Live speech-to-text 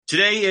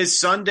Today is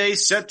Sunday,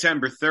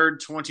 September 3rd,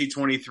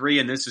 2023,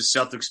 and this is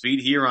Celtics Beat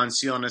here on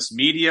CLNS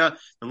Media,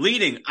 the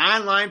leading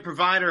online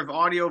provider of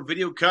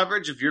audio-video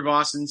coverage of your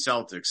Boston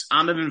Celtics.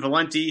 I'm Evan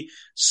Valenti,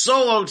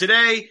 solo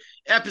today,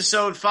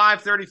 episode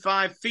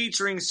 535,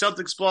 featuring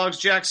Celtics blogs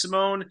Jack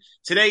Simone.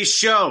 Today's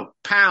show,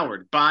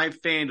 powered by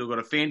FanDuel. Go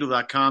to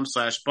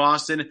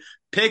FanDuel.com/Boston,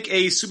 pick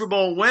a Super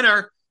Bowl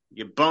winner,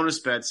 you get bonus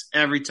bets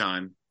every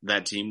time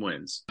that team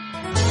wins.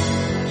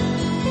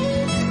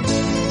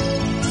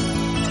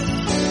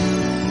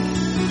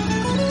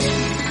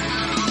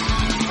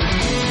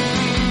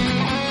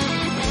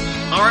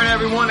 All right,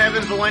 everyone.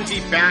 Evan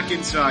Valenti back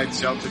inside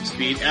Celtics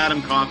Beat.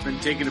 Adam Kaufman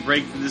taking a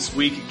break for this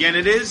week. Again,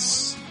 it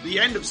is the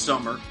end of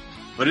summer,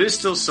 but it is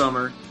still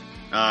summer.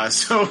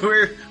 So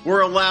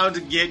we're allowed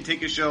to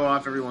take a show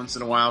off every once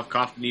in a while. If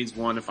Kaufman needs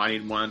one, if I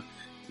need one,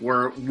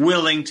 we're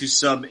willing to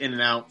sub in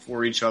and out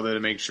for each other to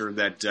make sure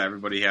that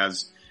everybody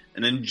has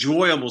an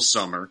enjoyable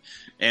summer.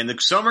 And the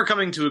summer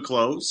coming to a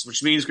close,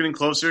 which means getting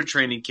closer to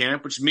training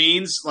camp, which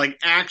means like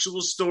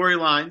actual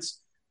storylines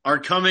are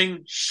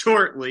coming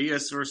shortly,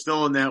 as we're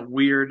still in that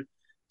weird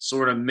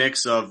sort of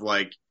mix of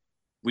like,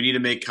 we need to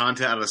make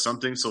content out of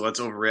something, so let's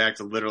overreact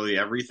to literally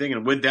everything.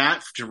 And with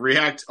that, to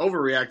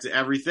overreact to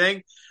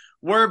everything,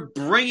 we're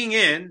bringing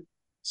in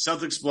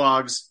Celtics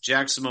blogs,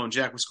 Jack Simone.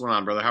 Jack, what's going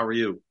on, brother? How are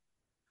you?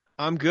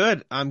 I'm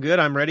good.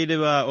 I'm ready to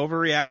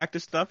overreact to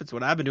stuff. It's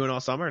what I've been doing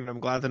all summer, and I'm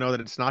glad to know that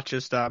it's not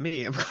just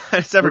me.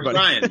 It's everybody.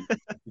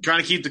 We're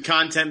trying to keep the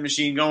content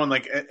machine going.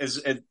 Like, as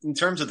in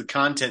terms of the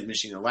content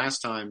machine,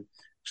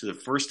 the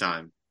first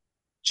time,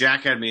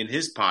 Jack had me in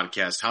his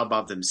podcast, How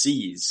About Them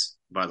C's,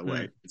 by the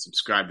way.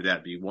 Subscribe to that.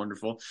 It'd be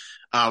wonderful.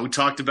 We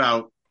talked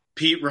about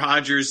Pete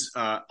Rogers'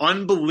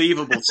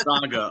 unbelievable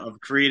saga of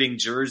creating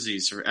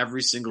jerseys for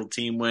every single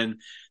team win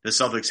the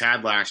Celtics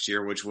had last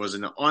year, which was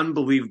an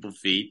unbelievable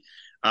feat.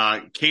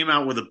 Came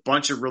out with a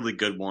bunch of really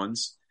good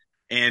ones.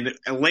 And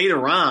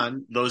later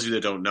on, those of you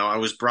that don't know, I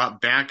was brought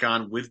back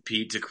on with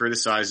Pete to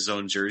criticize his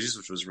own jerseys,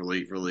 which was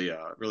really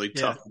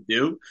tough to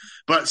do.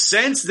 But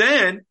since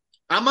then,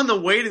 I'm on the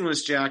waiting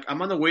list, Jack.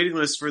 I'm on the waiting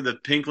list for the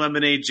pink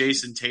lemonade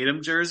Jason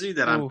Tatum jersey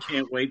that I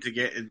can't wait to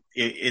get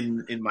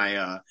in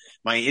my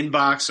my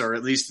inbox, or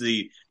at least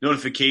the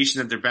notification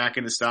that they're back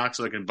into stock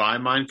so I can buy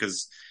mine.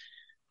 Because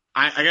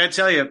I got to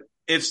tell you,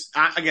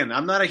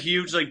 I'm not a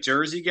huge like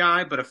jersey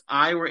guy, but if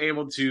I were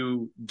able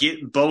to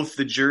get both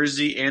the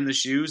jersey and the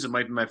shoes, it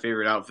might be my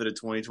favorite outfit of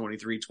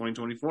 2023,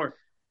 2024.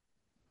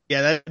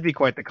 Yeah, that'd be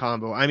quite the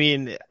combo. I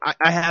mean,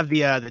 I have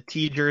the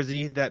T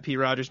jersey that Pete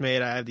Rogers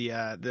made. I have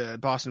the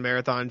Boston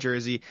Marathon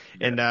jersey,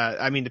 and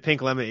I mean the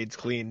pink lemonade's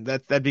clean.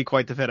 That'd be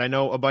quite the fit. I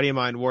know a buddy of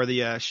mine wore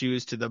the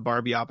shoes to the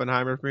Barbie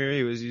Oppenheimer premiere.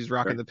 He was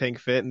rocking the pink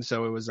fit, and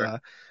so it was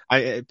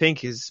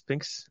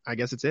pink's. I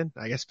guess it's in.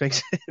 I guess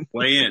pink's in.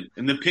 Way in.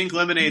 And the pink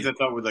lemonades I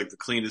thought were like the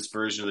cleanest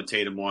version of the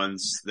Tatum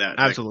ones that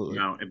absolutely.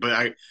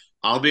 But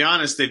I'll be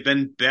honest, they've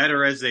been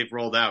better as they've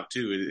rolled out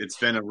too. It's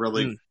been a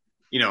really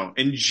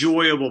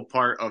enjoyable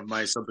part of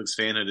my Celtics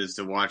fanhood is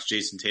to watch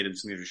Jason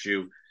Tatum's signature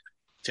shoe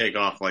take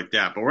off like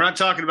that. But we're not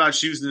talking about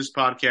shoes in this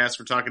podcast.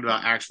 We're talking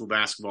about actual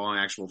basketball and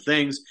actual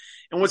things.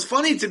 And what's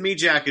funny to me,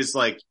 Jack, is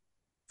like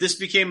this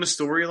became a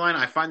storyline.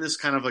 I find this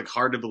kind of like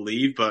hard to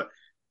believe, but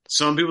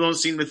some people don't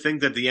seem to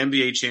think that the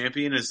NBA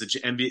champion is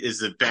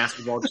the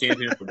basketball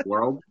champion of the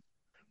world.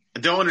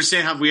 I don't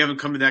understand how we haven't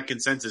come to that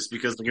consensus,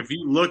 because like if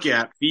you look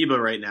at FIBA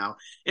right now,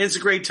 and it's a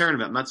great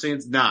tournament. I'm not saying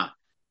it's not.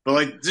 But,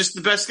 like, just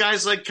the best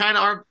guys, like, kind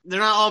of are – they're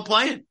not all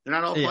playing.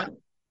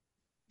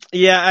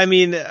 Yeah, I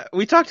mean,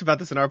 we talked about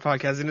this in our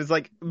podcast, and it's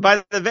like,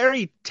 by the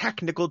very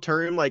technical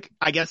term, like,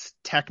 I guess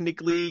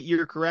technically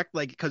you're correct,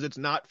 like, because it's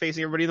not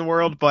facing everybody in the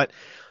world, but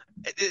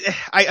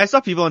I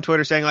saw people on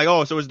Twitter saying, like,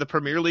 oh, so is the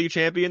Premier League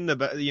champion,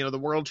 the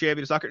world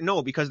champion of soccer?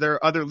 No, because there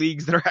are other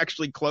leagues that are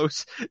actually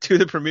close to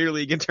the Premier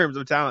League in terms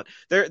of talent.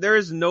 There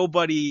is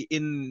nobody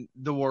in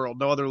the world,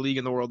 no other league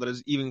in the world that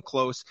is even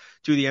close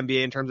to the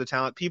NBA in terms of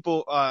talent.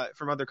 People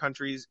from other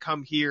countries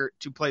come here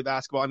to play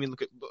basketball. I mean,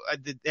 look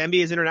at the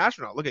NBA is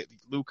international. Look at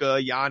Luka,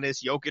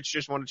 Giannis, Jokic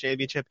just won a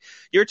championship.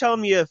 You're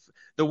telling me if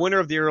the winner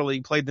of the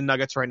EuroLeague played the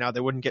Nuggets right now,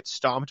 they wouldn't get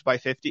stomped by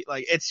 50?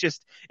 Like, it's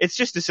just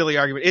a silly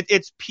argument.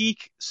 It's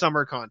peak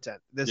summer content,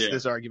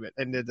 this argument,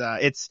 and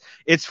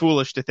it's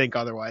foolish to think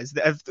otherwise.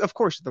 Of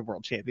course, the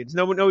world champions.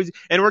 No one knows,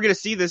 and we're going to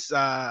see this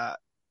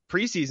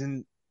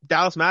preseason.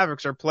 Dallas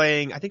Mavericks are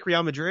playing, I think,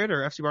 Real Madrid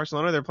or FC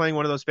Barcelona. They're playing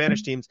one of those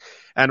Spanish teams,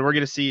 and we're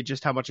going to see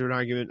just how much of an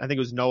argument. I think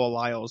it was Noah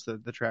Lyles,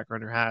 the track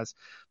runner, has,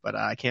 but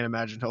I can't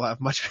imagine he'll have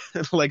much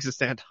legs to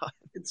stand on.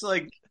 It's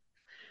like,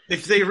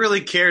 if they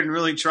really cared and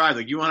really tried,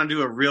 like, you want to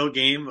do a real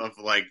game of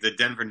like the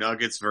Denver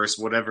Nuggets versus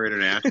whatever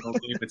international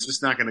team, it's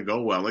just not going to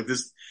go well. Like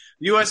this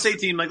USA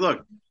team, like,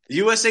 look, the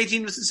USA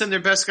team doesn't send their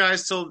best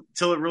guys till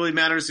it really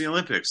matters in the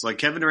Olympics. Like,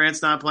 Kevin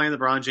Durant's not playing,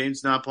 LeBron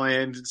James not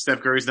playing,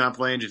 Steph Curry's not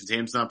playing, Jason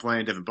Tatum's not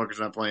playing, Devin Booker's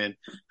not playing.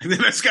 Like,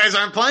 the best guys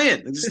aren't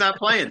playing. They're just not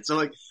playing. So,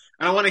 like,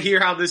 I don't want to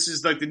hear how this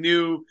is like the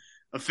new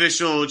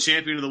official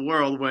champion of the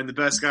world when the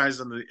best guys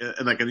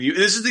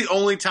this is the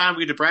only time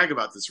we get to brag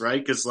about this, right?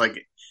 Because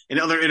like in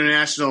other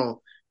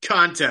international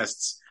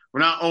contests, we're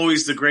not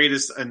always the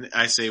greatest, and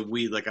I say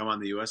we like I'm on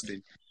the U.S.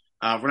 team.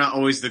 We're not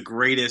always the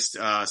greatest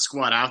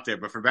squad out there,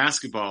 but for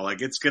basketball,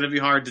 like it's going to be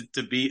hard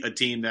to beat a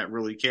team that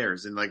really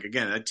cares. And like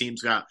again, that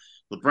team's got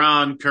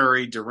LeBron,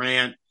 Curry,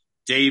 Durant,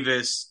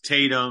 Davis,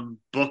 Tatum,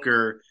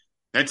 Booker.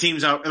 That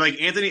team's out. Like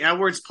Anthony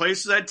Edwards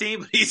plays for that team,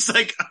 but he's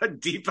like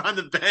deep on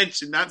the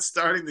bench and not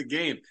starting the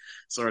game,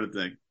 sort of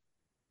thing.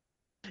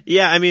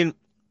 Yeah, I mean,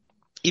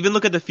 even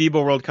look at the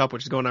FIBA World Cup,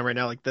 which is going on right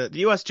now. Like the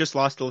U.S. just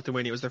lost to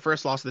Lithuania. It was their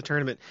first loss of the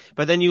tournament.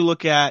 But then you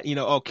look at,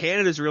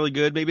 Canada's really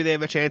good. Maybe they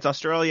have a chance.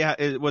 Australia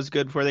was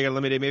good before they got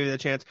eliminated. Maybe they have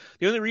a chance.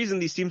 The only reason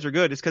these teams are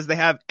good is because they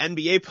have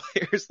NBA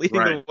players leading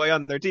the way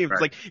on their team. Right.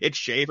 It's like, it's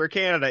Shea for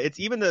Canada. It's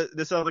even the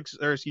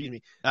Celtics, or excuse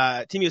me,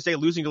 Team USA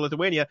losing to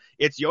Lithuania.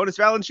 It's Jonas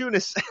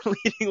Valanciunas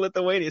leading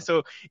Lithuania.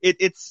 So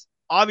it's,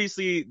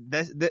 obviously,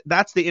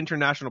 that's the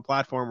international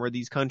platform where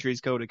these countries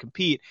go to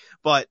compete,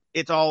 but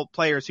it's all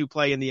players who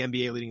play in the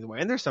NBA leading the way.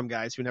 And there's some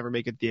guys who never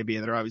make it to the NBA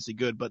that are obviously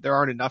good, but there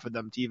aren't enough of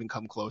them to even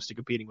come close to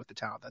competing with the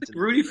talent. That's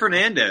Rudy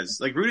Fernandez.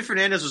 Like Rudy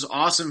Fernandez was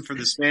awesome for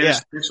the Spanish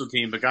national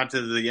team, but got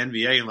to the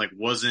NBA and like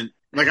wasn't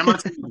like I'm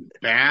not saying he was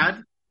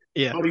bad,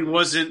 but he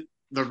wasn't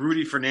the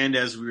Rudy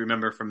Fernandez we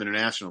remember from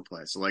international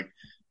play. So like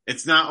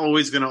it's not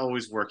always going to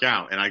always work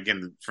out. And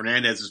again,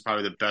 Fernandez is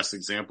probably the best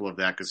example of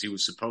that because he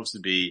was supposed to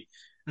be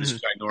this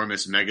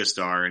ginormous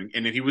megastar,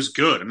 and he was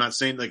good. I'm not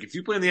saying like if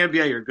you play in the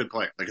NBA, you're a good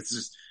player. Like it's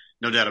just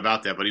no doubt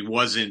about that. But he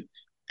wasn't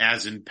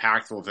as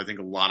impactful as I think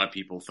a lot of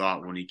people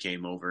thought when he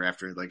came over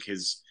after like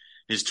his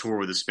tour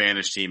with the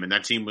Spanish team. And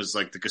that team was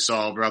like the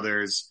Gasol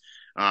brothers.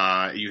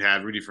 You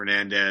had Rudy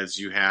Fernandez.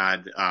 You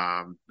had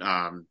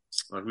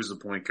who's the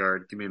point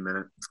guard? Give me a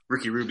minute.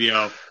 Ricky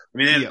Rubio. I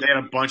mean, they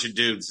had a bunch of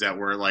dudes that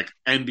were like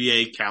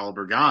NBA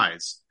caliber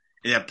guys.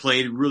 And that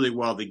played really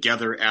well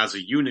together as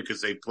a unit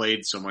because they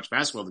played so much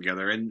basketball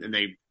together, and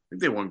I think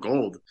they won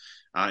gold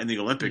in the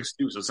Olympics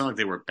too. So it's not like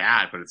they were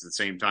bad, but at the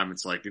same time,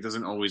 it's like it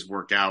doesn't always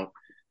work out.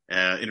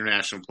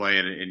 International play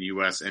and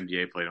U.S.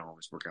 NBA play don't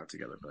always work out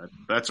together. But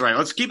that's right.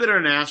 Let's keep it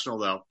international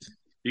though,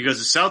 because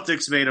the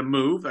Celtics made a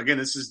move. Again,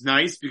 this is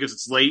nice because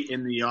it's late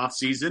in the off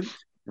season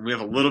and we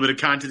have a little bit of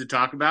content to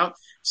talk about.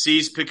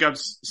 C's pick up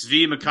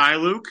Svi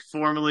Mikhailuk,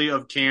 formerly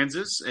of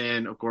Kansas,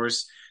 and of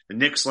course. The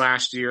Knicks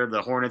last year,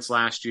 the Hornets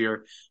last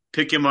year,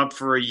 pick him up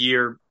for a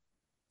year,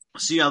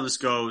 see how this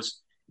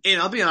goes.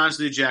 And I'll be honest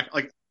with you, Jack,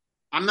 like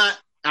I'm not,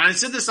 and I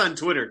said this on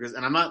Twitter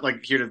and I'm not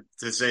like here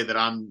to say that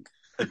I'm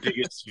the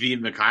biggest Svi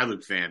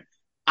Mikhailuk fan.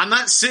 I'm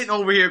not sitting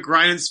over here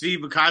grinding Svi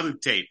Mikhailuk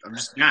tape. I'm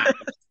just not.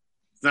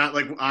 It's not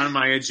like on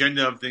my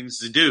agenda of things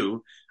to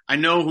do. I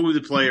know who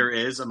the player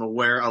is. I'm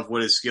aware of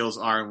what his skills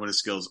are and what his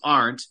skills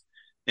aren't.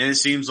 And it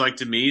seems like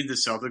to me, the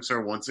Celtics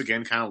are once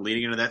again kind of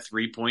leaning into that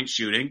 3-point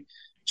shooting.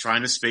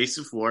 Trying to space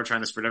the floor, trying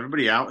to spread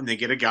everybody out, and they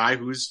get a guy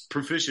who's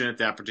proficient at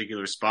that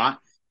particular spot.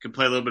 Can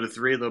play a little bit of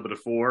 3, a little bit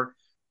of 4,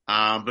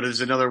 but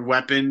is another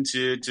weapon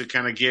to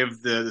kind of give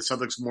the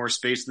Celtics more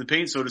space in the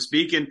paint, so to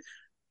speak. And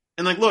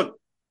like, look,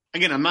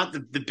 again, I'm not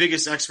the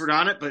biggest expert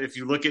on it, but if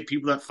you look at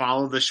people that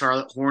follow the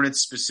Charlotte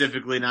Hornets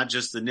specifically, not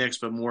just the Knicks,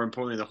 but more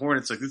importantly the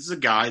Hornets, like this is a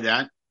guy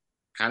that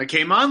kind of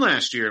came on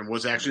last year and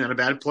was actually not a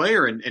bad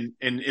player, and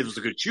it was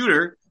a good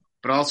shooter.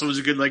 But also was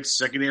a good like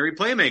secondary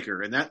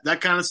playmaker, and that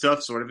kind of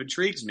stuff sort of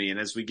intrigues me. And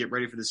as we get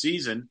ready for the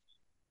season,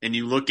 and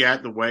you look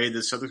at the way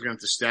the Celtics are going to have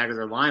to stagger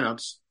their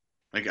lineups,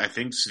 like I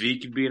think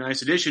Svi could be a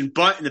nice addition.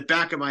 But in the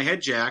back of my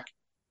head, Jack,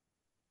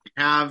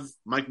 have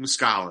Mike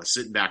Muscala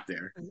sitting back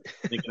there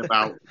thinking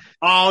about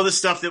all the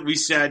stuff that we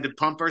said to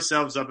pump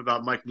ourselves up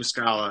about Mike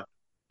Muscala,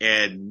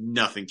 and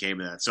nothing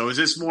came of that. So is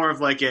this more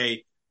of like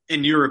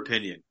in your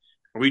opinion,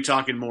 are we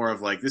talking more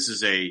of like this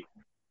is a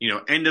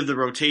end of the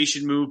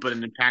rotation move, but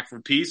an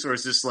impactful piece? Or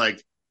is this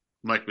like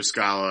Mike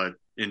Muscala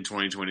in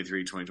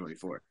 2023,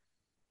 2024?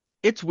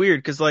 It's weird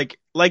because like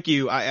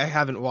you, I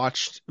haven't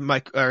watched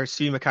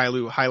Svi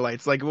Mikhailuk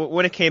highlights. Like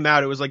when it came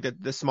out, it was like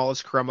the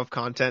smallest crumb of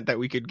content that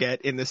we could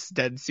get in this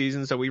dead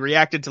season. So we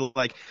reacted to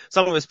like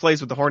some of his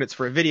plays with the Hornets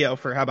for a video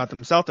for How About Them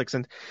Celtics.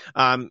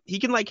 And he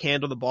can like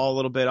handle the ball a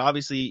little bit.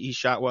 Obviously he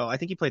shot well. I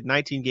think he played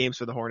 19 games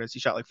for the Hornets. He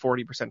shot like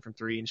 40% from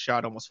 3 and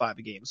shot almost 5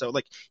 a game. So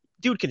like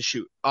dude can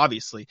shoot,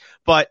 obviously.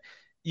 But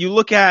you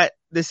look at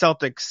the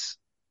Celtics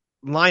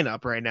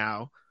lineup right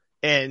now,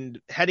 and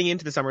heading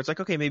into the summer, it's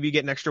like, okay, maybe you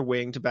get an extra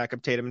wing to back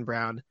up Tatum and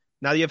Brown.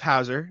 Now you have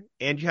Hauser,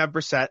 and you have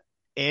Brissett,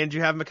 and you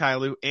have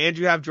Mikhailuk, and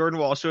you have Jordan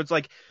Wall. So it's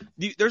like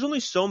there's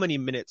only so many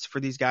minutes for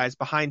these guys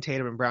behind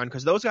Tatum and Brown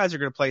because those guys are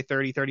going to play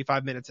 30,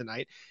 35 minutes a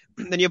night.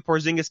 Then you have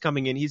Porzingis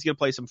coming in. He's going to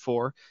play some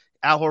 4.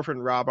 Al Horford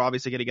and Rob are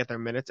obviously going to get their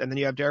minutes. And then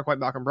you have Derek White,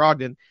 Malcolm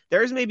Brogdon.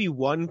 There's maybe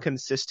one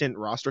consistent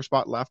roster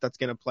spot left that's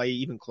going to play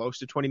even close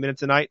to 20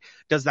 minutes a night.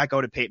 Does that go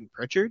to Peyton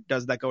Pritchard?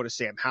 Does that go to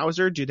Sam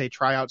Hauser? Do they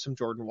try out some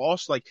Jordan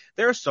Walsh? Like,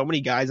 there are so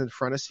many guys in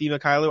front of Svi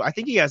Mikhailuk. I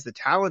think he has the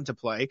talent to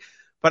play.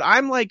 But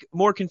I'm like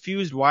more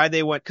confused why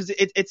they went, because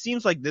it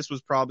seems like this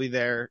was probably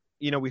their,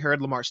 we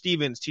heard Lamar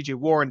Stevens, TJ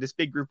Warren, this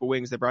big group of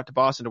wings they brought to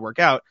Boston to work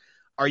out.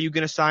 Are you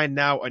going to sign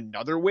now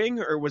another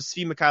wing, or was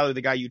Svi Mikhailuk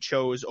the guy you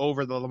chose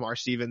over the Lamar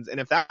Stevens? And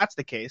if that's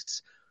the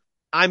case,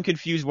 I'm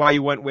confused why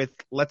you went with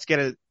let's get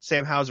a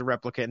Sam Hauser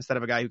replica instead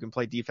of a guy who can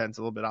play defense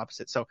a little bit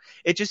opposite. So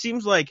it just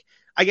seems like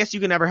I guess you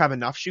can never have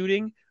enough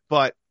shooting,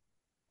 but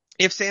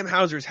if Sam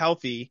Hauser's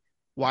healthy,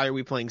 why are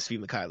we playing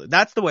Svi Mykhailiuk?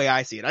 That's the way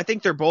I see it. I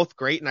think they're both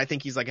great, and I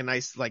think he's like a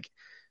nice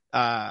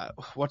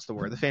what's the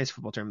word? The fantasy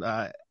football term.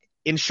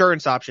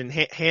 Insurance option,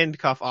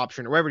 handcuff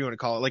option, or whatever you want to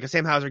call it. Like if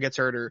Sam Hauser gets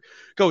hurt or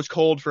goes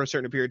cold for a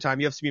certain period of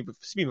time, you have Svi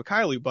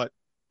Mykhailiuk, but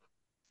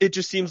it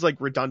just seems like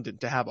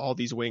redundant to have all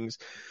these wings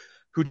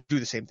who do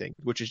the same thing,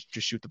 which is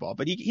just shoot the ball.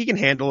 But he can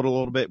handle it a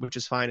little bit, which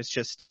is fine. It's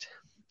just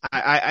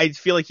I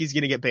feel like he's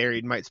going to get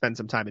buried and might spend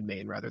some time in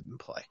Maine rather than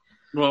play.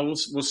 Well,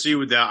 we'll see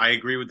with that. I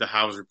agree with the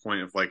Hauser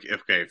point of like,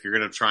 if you're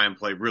going to try and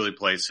really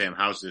play Sam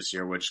Hauser this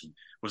year, which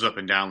was up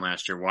and down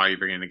last year, why are you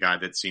bringing in a guy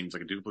that seems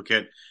like a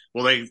duplicate?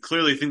 Well, they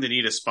clearly think they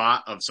need a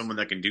spot of someone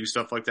that can do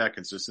stuff like that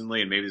consistently,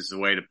 and maybe this is a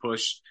way to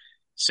push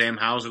Sam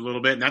Hauser a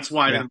little bit. And that's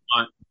why I didn't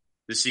want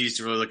the C's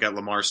to really look at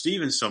Lamar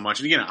Stevens so much.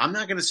 And again, I'm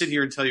not going to sit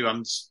here and tell you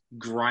I'm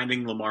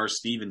grinding Lamar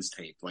Stevens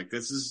tape. Like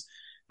this is.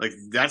 Like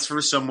that's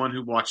for someone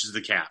who watches the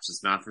Caps.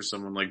 It's not for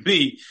someone like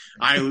me.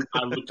 I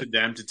look to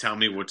them to tell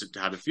me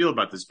how to feel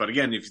about this. But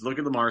again, if you look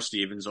at Lamar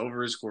Stevens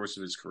over his course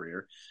of his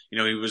career, he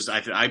was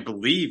I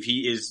believe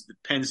he is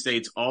Penn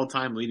State's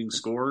all-time leading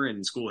scorer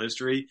in school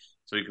history.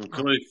 So he can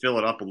clearly fill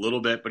it up a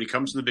little bit. But he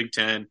comes from the Big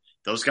Ten.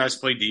 Those guys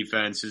play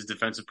defense. His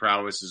defensive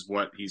prowess is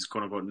what he's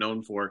quote unquote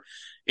known for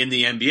in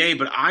the NBA.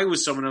 But I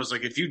was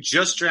like, if you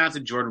just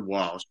drafted Jordan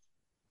Walsh,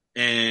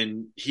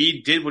 and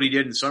he did what he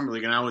did in Summer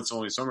League, and I know it's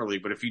only Summer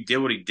League, but if he did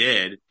what he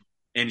did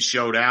and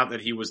showed out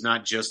that he was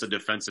not just a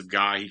defensive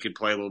guy, he could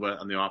play a little bit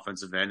on the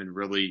offensive end and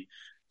really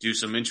do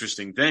some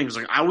interesting things.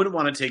 Like I wouldn't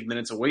want to take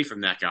minutes away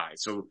from that guy.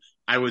 So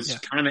I was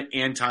kind of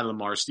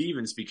anti-Lamar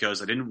Stevens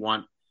because I didn't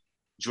want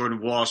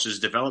Jordan Walsh's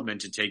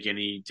development to take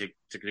a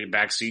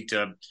backseat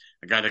to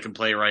a guy that can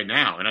play right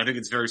now. And I think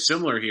it's very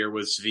similar here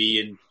with Svi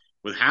and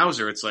with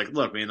Hauser. It's like,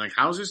 look, man, like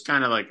Hauser's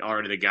kind of like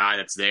already the guy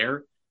that's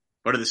there.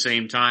 But at the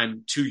same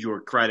time, to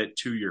your credit,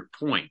 to your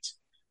point,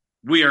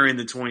 we are in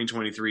the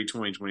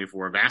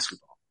 2023-2024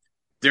 basketball.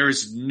 There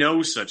is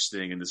no such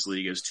thing in this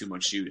league as too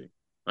much shooting.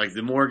 Like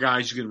the more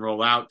guys you can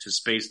roll out to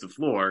space the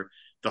floor,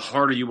 the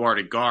harder you are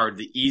to guard,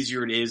 the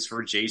easier it is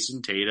for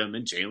Jason Tatum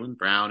and Jaylen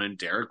Brown and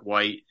Derek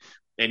White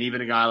and even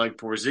a guy like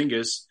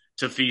Porzingis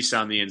to feast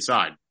on the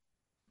inside.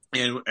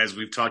 And as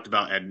we've talked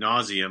about ad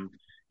nauseum,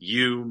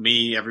 you,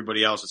 me,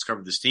 everybody else that's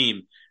covered this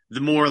team, the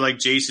more like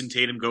Jason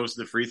Tatum goes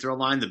to the free throw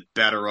line, the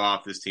better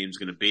off this team's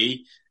going to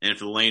be. And if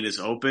the lane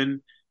is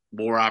open,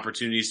 more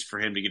opportunities for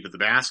him to get to the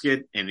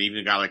basket. And even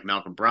a guy like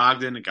Malcolm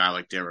Brogdon, a guy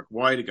like Derek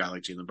White, a guy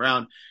like Jaylen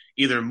Brown,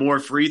 either more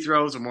free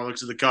throws or more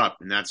looks at the cup.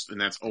 And that's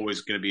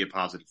always going to be a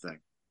positive thing.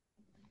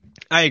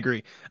 I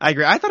agree.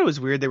 I thought it was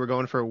weird they were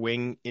going for a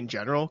wing in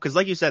general because,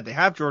 like you said, they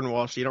have Jordan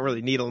Walsh. So you don't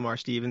really need a Lamar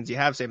Stevens. You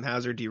have Sam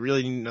Hauser. Do you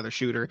really need another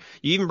shooter?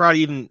 You even brought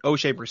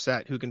O'Shea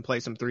Brissett, who can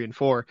play some 3 and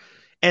 4.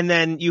 And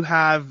then you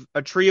have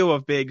a trio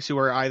of bigs who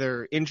are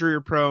either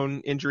injury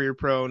prone,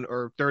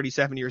 or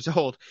 37 years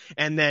old.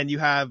 And then you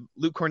have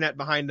Luke Cornett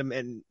behind them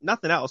and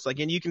nothing else. Like,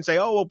 and you can say,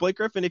 oh, well, Blake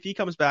Griffin, if he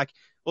comes back,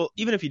 well,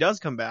 even if he does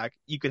come back,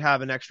 you could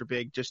have an extra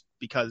big just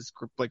because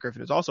Blake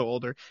Griffin is also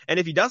older. And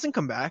if he doesn't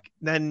come back,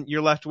 then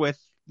you're left with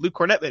Luke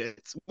Cornett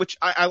minutes, which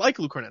I like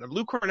Luke Cornett. I'm a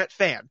Luke Cornett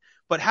fan,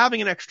 but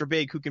having an extra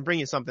big who can bring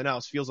you something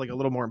else feels like a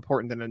little more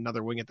important than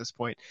another wing at this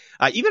point.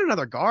 Even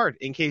another guard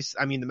in case,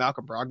 the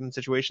Malcolm Brogdon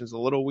situation is a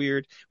little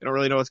weird. We don't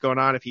really know what's going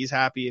on. If he's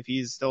happy, if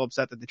he's still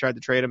upset that they tried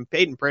to trade him.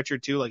 Peyton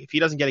Pritchard too. Like if he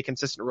doesn't get a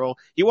consistent role,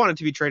 he wanted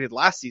to be traded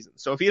last season.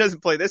 So if he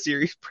doesn't play this year,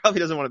 he probably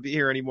doesn't want to be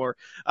here anymore.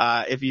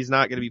 If he's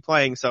not going to be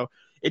playing. So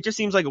it just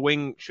seems like a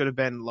wing should have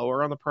been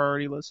lower on the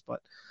priority list, but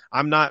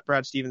I'm not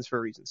Brad Stevens for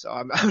a reason, so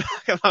I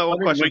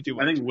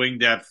think wing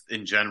depth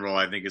in general,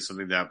 I think is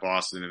something that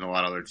Boston and a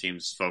lot of other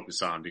teams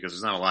focus on because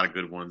there's not a lot of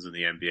good ones in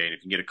the NBA, and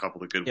if you get a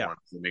couple of good ones,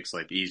 it makes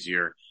life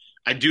easier.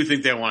 I do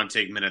think they want to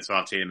take minutes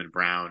off Tatum and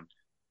Brown,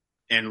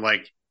 and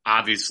like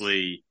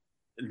obviously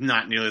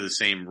not nearly the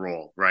same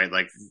role, right?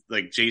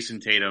 Like Jason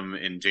Tatum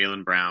and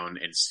Jaylen Brown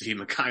and Steve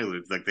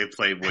Mykhailiuk, like they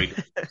play way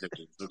different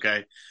positions,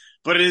 okay?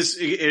 But it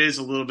is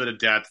a little bit of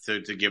depth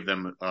to give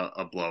them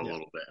a blow a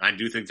little bit. I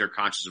do think they're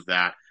conscious of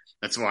that.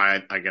 That's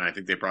why, I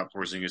think they brought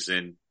Porzingis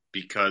in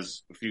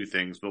because a few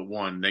things. But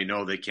one, they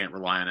know they can't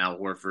rely on Al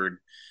Horford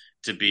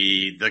to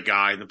be the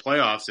guy in the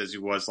playoffs as he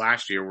was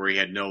last year where he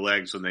had no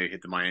legs when they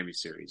hit the Miami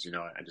series.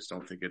 I just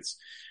don't think it's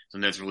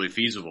something that's really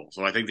feasible.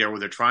 So I think what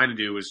they're trying to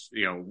do is,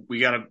 we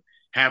got to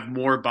have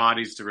more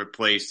bodies to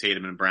replace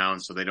Tatum and Brown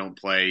so they don't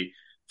play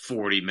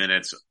 40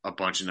 minutes a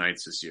bunch of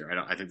nights this year.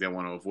 I think they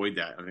want to avoid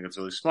that. I think it's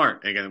really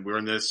smart. Again, we're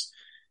in this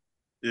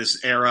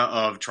era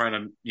of trying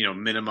to,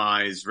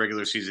 minimize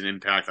regular season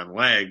impact on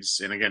legs.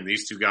 And again,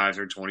 these two guys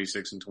are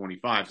 26 and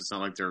 25. It's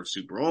not like they're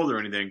super old or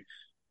anything,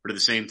 but at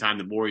the same time,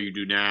 the more you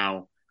do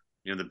now,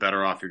 the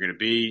better off you're going to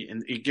be.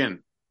 And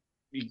again,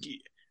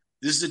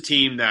 this is a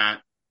team that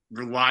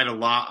relied a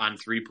lot on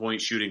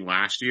 3-point shooting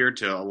last year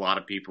to a lot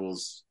of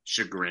people's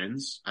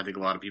chagrins. I think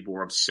a lot of people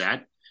were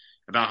upset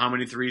about how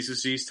many threes the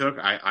C's took.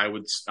 I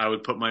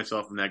would put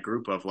myself in that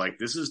group of like,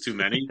 this is too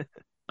many.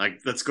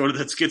 Like let's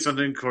get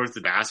something towards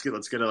the basket.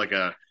 Let's get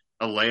a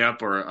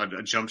layup or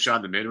a jump shot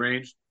in the mid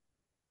range.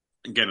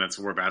 Again, that's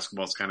where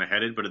basketball's kind of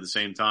headed. But at the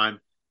same time,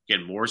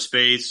 again, more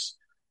space,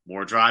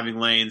 more driving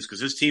lanes, because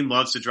this team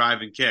loves to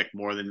drive and kick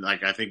more than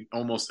like I think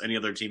almost any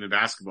other team in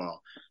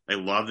basketball. They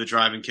love the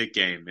drive and kick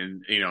game.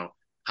 And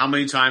how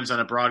many times on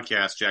a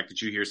broadcast, Jack, did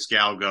you hear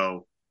Scal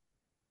go,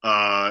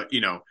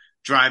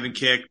 drive and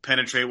kick,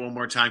 penetrate one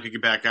more time, kick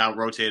it back out,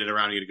 rotate it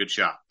around, and get a good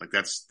shot. Like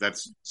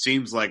that's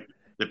seems like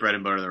the bread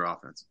and butter of their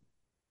offense.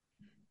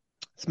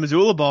 It's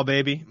Missoula ball,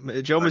 baby.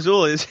 Joe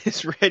Missoula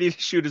is ready to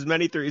shoot as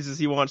many threes as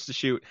he wants to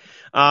shoot.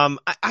 I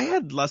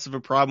had less of a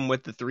problem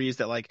with the threes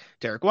that like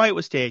Derek White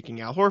was taking,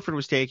 Al Horford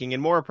was taking,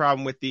 and more a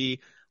problem with the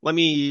let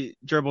me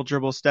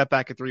dribble, step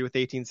back at three with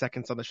 18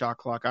 seconds on the shot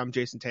clock. I'm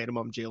Jason Tatum,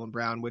 I'm Jaylen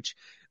Brown, which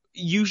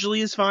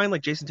usually is fine.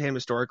 Like Jason Tatum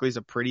historically is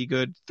a pretty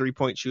good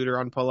 3-point shooter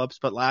on pull-ups,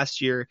 but last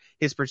year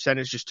his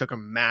percentage just took a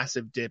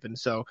massive dip. And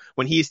so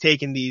when he's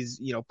taking these,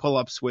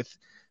 pull-ups with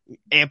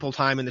ample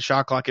time in the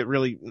shot clock, it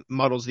really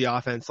muddles the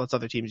offense, lets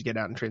other teams get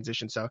out in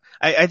transition. So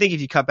I think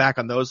if you cut back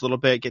on those a little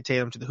bit, get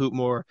Tatum to the hoop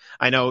more.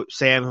 I know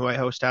Sam, who I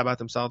host How About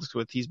Themselves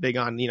with, he's big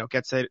on,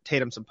 get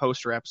Tatum some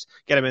post reps,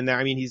 get him in there.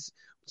 I mean, he's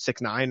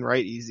 6'9",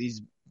 right?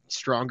 He's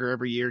stronger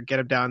every year. Get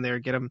him down there,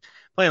 get him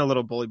playing a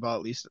little bully ball,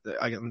 at least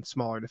against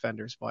smaller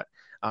defenders. But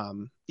I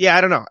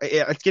don't know.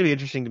 It's going to be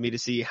interesting to me to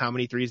see how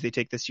many threes they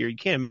take this year. You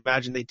can't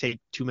imagine they take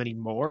too many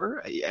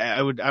more.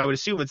 I would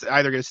assume it's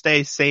either going to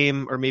stay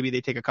same or maybe they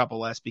take a couple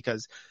less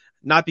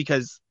not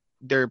because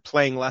they're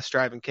playing less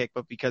drive and kick,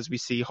 but because we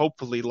see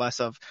hopefully less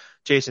of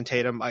Jason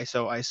Tatum,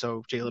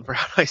 ISO, Jaylen Brown,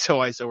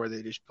 ISO, where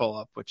they just pull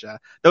up, which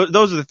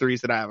those are the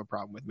threes that I have a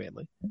problem with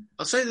mainly.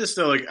 I'll say this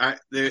though, like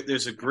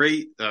there's a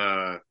great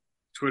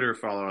Twitter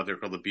follow out there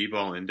called the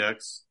B-Ball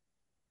Index,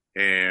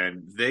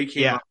 and they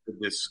came up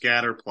with this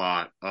scatter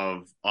plot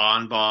of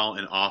on-ball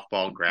and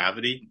off-ball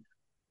gravity.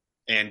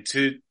 And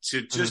to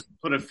just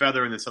put a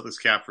feather in the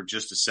Celtics cap for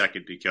just a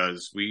second,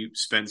 because we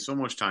spend so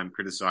much time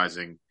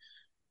criticizing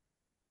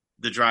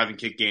the drive and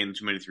kick game,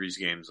 too many threes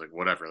games, like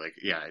whatever. Like,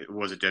 yeah, it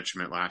was a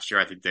detriment last year.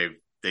 I think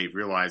they've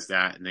realized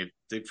that, and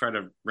they've tried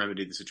to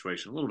remedy the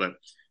situation a little bit.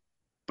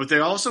 But they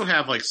also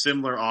have like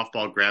similar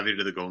off-ball gravity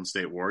to the Golden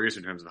State Warriors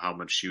in terms of how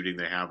much shooting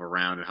they have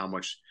around and how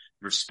much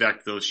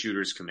respect those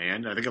shooters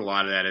command. I think a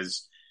lot of that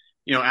is,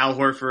 Al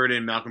Horford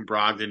and Malcolm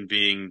Brogdon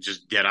being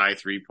just dead-eye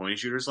three-point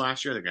shooters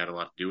last year. They got a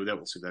lot to do with that.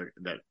 We'll see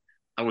that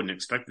I wouldn't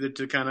expect it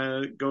to kind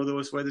of go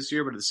this way this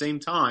year, but at the same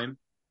time,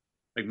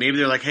 like maybe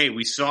they're like, hey,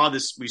 we saw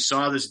this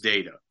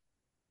data.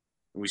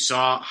 We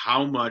saw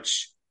how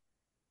much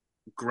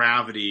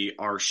gravity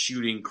our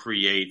shooting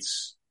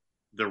creates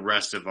the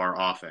rest of our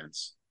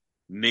offense.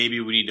 Maybe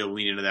we need to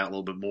lean into that a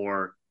little bit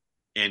more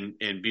and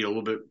be a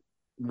little bit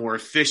more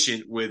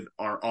efficient with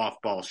our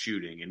off-ball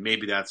shooting. And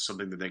maybe that's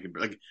something that they can,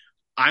 like,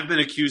 I've been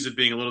accused of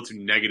being a little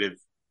too negative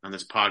on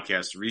this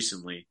podcast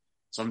recently.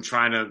 So I'm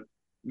trying to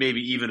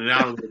maybe even it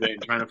out a little bit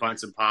and trying to find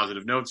some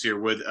positive notes here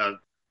with a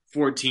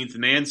 14th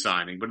man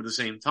signing. But at the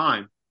same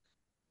time,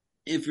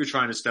 if you're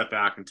trying to step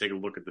back and take a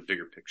look at the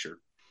bigger picture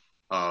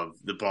of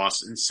the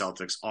Boston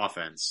Celtics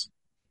offense,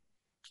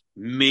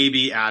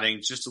 maybe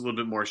adding just a little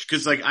bit more,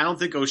 because like I don't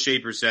think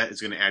O'Shea Brissett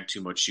is going to add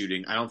too much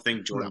shooting. I don't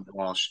think Jordan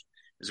Walsh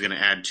is going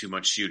to add too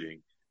much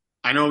shooting.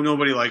 I know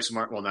nobody likes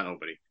Smart. Well, not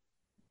nobody.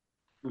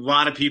 A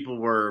lot of people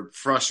were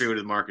frustrated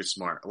with Marcus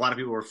Smart. A lot of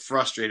people were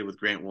frustrated with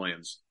Grant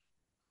Williams.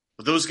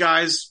 But those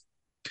guys,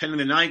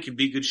 depending on the night, can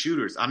be good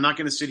shooters. I'm not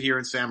going to sit here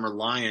and say I'm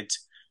reliant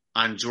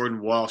on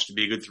Jordan Walsh to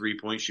be a good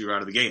three-point shooter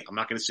out of the gate. I'm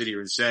not going to sit here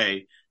and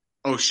say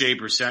O'Shea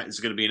Brissett is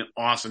going to be an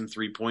awesome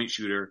three-point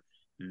shooter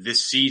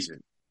this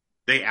season.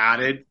 They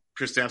added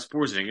Kristaps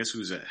Porzingis,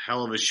 who's a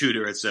hell of a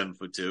shooter at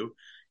 7'2",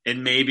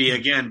 and maybe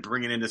again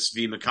bringing in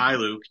Svi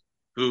Mikhailuk,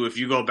 who, if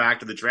you go back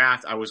to the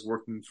draft, I was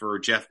working for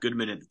Jeff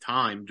Goodman at the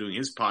time doing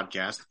his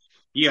podcast.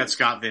 He had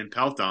Scott Van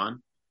Pelt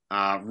on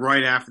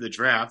right after the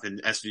draft,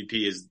 and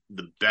SVP is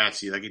the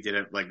best. He did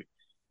it like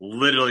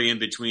literally in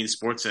between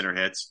SportsCenter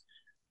hits,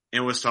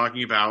 and was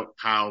talking about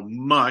how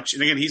much.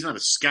 And again, he's not a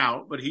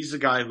scout, but he's a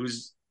guy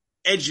who's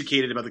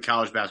educated about the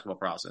college basketball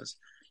process.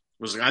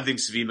 Was like, I think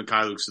Svi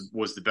Mikhailuk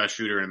was the best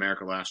shooter in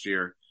America last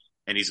year,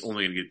 and he's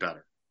only going to get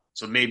better.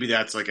 So maybe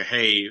that's like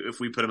hey, if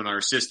we put him in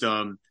our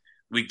system,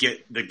 we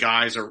get the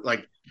guys are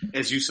like,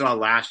 as you saw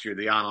last year,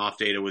 the on-off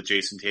data with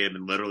Jason Tatum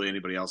and literally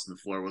anybody else on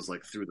the floor was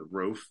like through the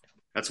roof.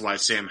 That's why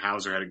Sam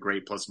Hauser had a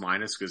great plus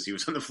minus, because he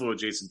was on the floor with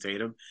Jason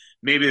Tatum.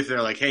 Maybe if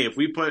they're like, hey, if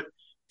we put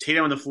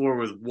Tatum on the floor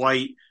with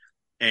White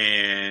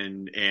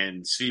and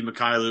Svi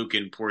Mikhailuk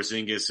and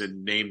Porzingis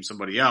and name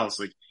somebody else,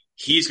 like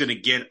he's going to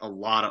get a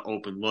lot of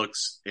open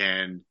looks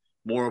and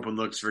more open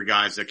looks for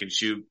guys that can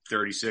shoot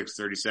 36,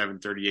 37,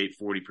 38,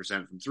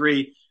 40% from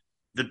three.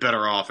 The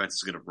better offense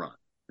is going to run.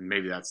 And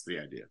maybe that's the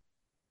idea.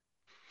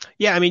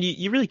 Yeah, I mean,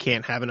 you really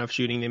can't have enough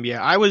shooting in the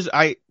NBA.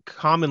 I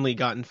commonly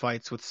got in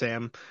fights with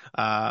Sam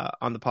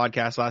on the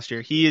podcast last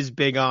year. He is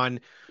big on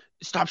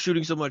stop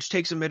shooting so much,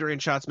 take some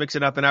mid-range shots, mix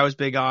it up. And I was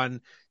big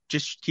on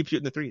just keep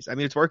shooting the threes. I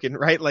mean, it's working,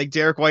 right? Like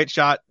Derek White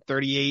shot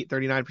 38,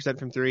 39%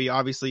 from three.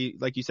 Obviously,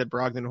 like you said,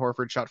 Brogdon and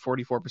Horford shot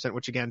 44%,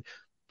 which again,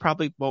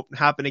 probably won't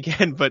happen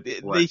again, but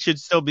they should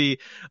still be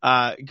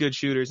good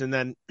shooters. And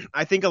then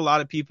I think a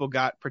lot of people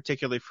got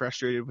particularly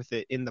frustrated with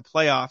it in the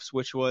playoffs,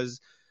 which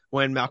was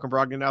when Malcolm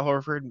Brogdon and Al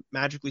Horford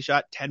magically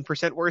shot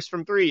 10% worse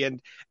from three.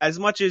 And as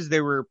much as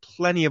there were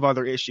plenty of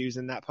other issues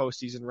in that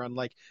postseason run,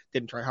 like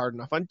didn't try hard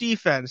enough on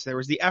defense, there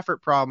was the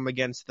effort problem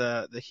against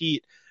the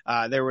Heat,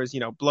 there was,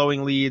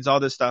 blowing leads, all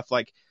this stuff.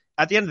 Like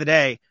at the end of the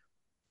day,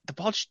 the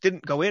ball just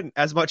didn't go in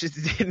as much as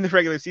it did in the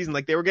regular season.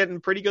 Like they were getting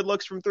pretty good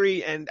looks from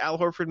three, and Al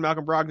Horford and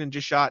Malcolm Brogdon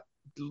just shot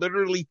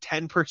literally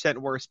 10%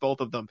 worse, both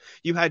of them.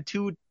 You had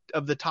two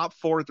of the top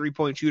 4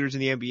 3-point shooters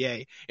in the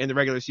NBA in the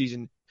regular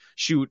season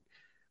shoot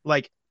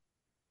like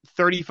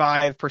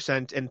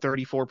 35% and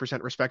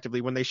 34%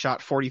 respectively when they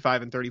shot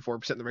 45 and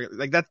 34% in the regular.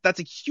 Like that's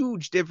a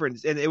huge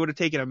difference, and it would have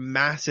taken a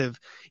massive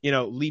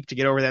leap to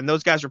get over that. And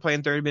those guys were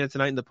playing 30 minutes a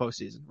night in the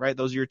postseason, right?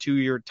 Those are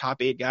your top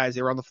 8 guys.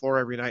 They were on the floor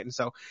every night, and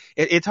so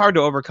it's hard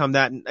to overcome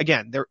that. And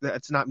again,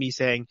 that's not me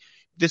saying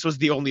this was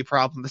the only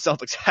problem the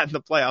Celtics had in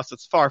the playoffs.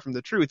 It's far from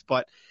the truth,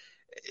 but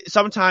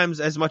sometimes,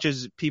 as much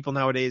as people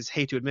nowadays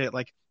hate to admit it,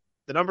 like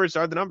the numbers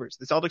are the numbers.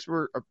 The Celtics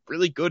were a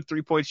really good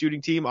 3-point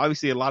shooting team.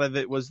 Obviously, a lot of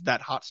it was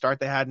that hot start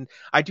they had. And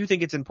I do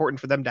think it's important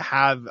for them to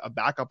have a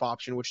backup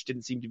option, which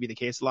didn't seem to be the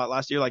case a lot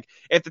last year. Like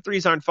if the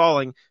threes aren't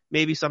falling,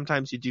 maybe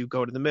sometimes you do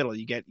go to the middle.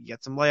 You get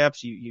some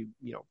layups, you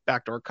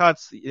backdoor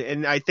cuts.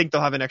 And I think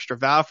they'll have an extra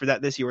valve for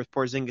that this year with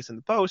Porzingis in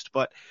the post.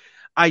 But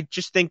I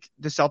just think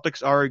the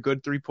Celtics are a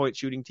good 3-point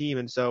shooting team.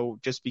 And so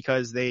just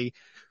because they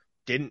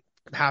didn't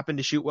happen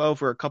to shoot well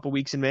for a couple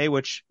weeks in May,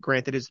 which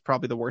granted is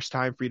probably the worst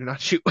time for you to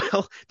not shoot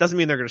well, doesn't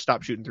mean they're going to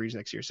stop shooting threes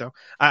next year. So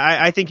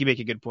I think you make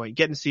a good point.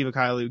 Getting Steve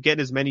Mikhailuk,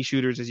 getting as many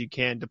shooters as you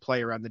can to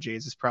play around the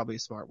Jays is probably a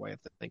smart way of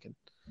thinking.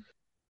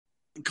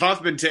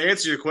 Kaufman, to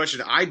answer your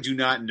question, I do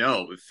not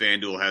know if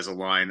FanDuel has a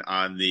line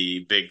on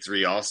the Big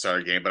Three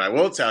All-Star game, but I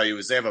will tell you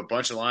is they have a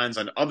bunch of lines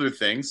on other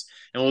things,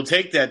 and we'll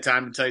take that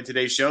time to tell you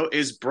today's show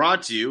is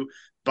brought to you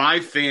by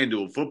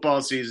FanDuel.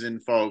 Football season,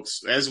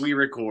 folks, as we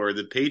record,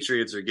 the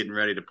Patriots are getting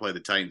ready to play the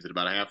Titans in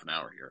about a half an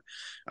hour here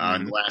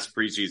in the last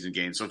preseason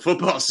game. So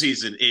football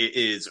season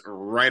is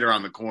right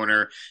around the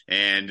corner,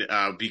 and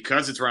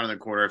because it's right around the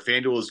corner,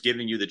 FanDuel is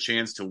giving you the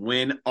chance to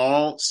win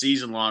all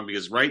season long,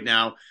 because right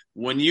now,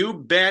 when you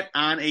bet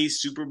on a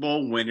Super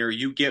Bowl winner,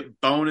 you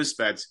get bonus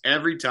bets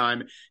every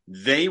time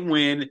they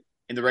win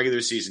in the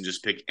regular season.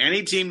 Just pick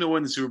any team to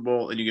win the Super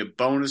Bowl, and you get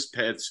bonus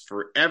bets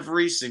for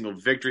every single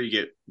victory. You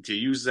get to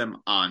use them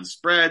on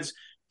spreads,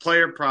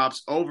 player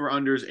props,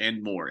 over-unders,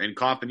 and more. And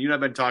Kaufman, you and I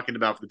have been talking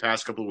about for the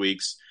past couple of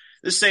weeks,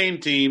 the same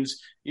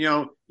teams,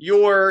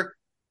 your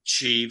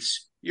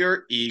Chiefs,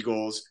 your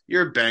Eagles,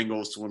 your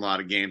Bengals to win a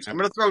lot of games. I'm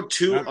going to throw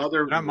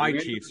not my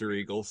Chiefs or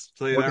Eagles.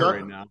 I'll tell you that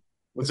right now.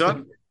 What's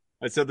up?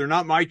 I said they're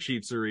not my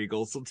Chiefs or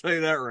Eagles. I'll tell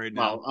you that right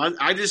now. Well,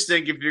 I just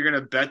think if you're going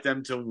to bet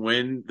them to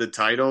win the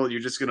title,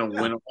 you're just going to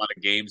win a lot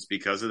of games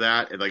because of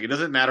that. Like, it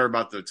doesn't matter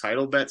about the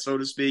title bet, so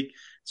to speak.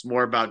 It's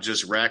more about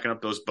just racking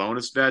up those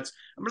bonus bets.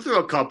 I'm going to throw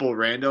a couple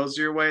randos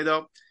your way,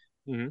 though.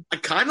 Mm-hmm. I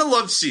kind of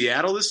love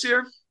Seattle this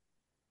year.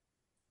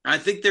 I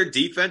think their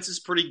defense is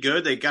pretty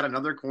good. They got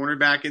another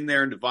cornerback in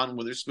there, Devon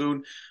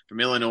Witherspoon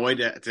from Illinois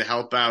to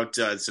help out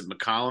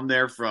McCollum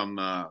there from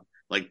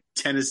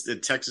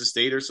Texas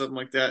State or something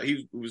like that.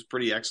 He was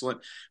pretty excellent.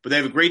 But they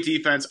have a great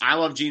defense. I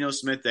love Geno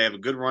Smith. They have a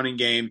good running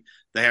game.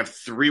 They have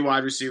 3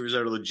 wide receivers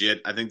that are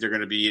legit. I think they're going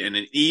to be in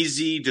an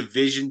easy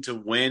division to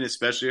win,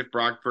 especially if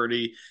Brock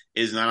Purdy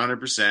is not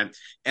 100%.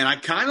 And I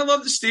kind of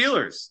love the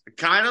Steelers. I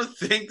kind of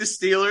think the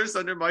Steelers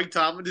under Mike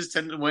Tomlin just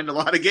tend to win a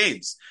lot of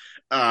games.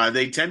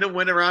 They tend to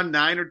win around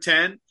 9 or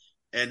 10,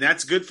 and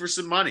that's good for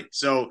some money.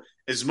 So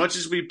as much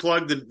as we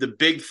plug the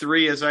big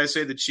three, as I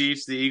say, the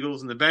Chiefs, the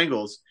Eagles, and the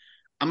Bengals,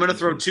 I'm going to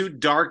throw 2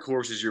 dark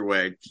horses your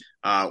way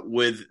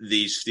with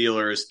the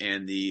Steelers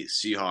and the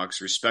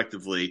Seahawks,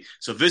 respectively.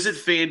 So visit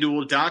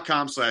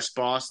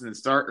FanDuel.com/Boston and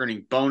start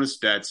earning bonus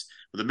bets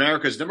with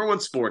America's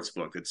 #1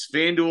 sportsbook. It's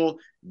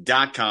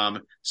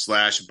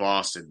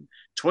FanDuel.com/Boston.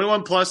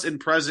 21 plus and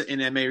present in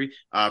MA.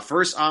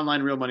 First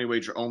online real money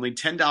wager only.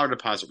 $10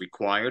 deposit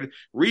required.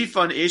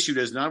 Refund issued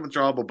as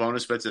non-withdrawable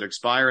bonus bets that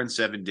expire in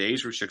 7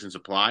 days. Restrictions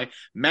apply.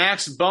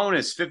 Max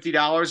bonus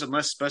 $50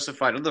 unless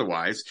specified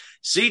otherwise.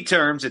 See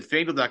terms at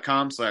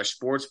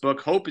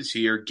FanDuel.com/sportsbook. Hope is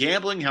here.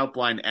 Gambling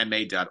helpline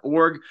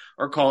MA.org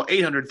or call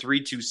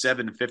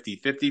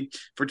 800-327-5050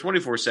 for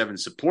 24/7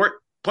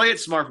 support. Play it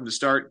smart from the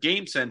start.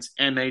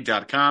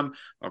 GameSenseMA.com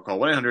or call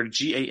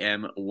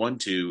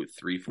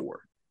 1-800-GAM-1234.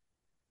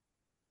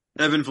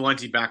 Evan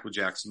Valenti back with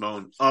Jack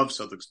Simone of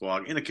Celtics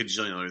Blog and a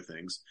cajillion other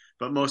things,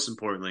 but most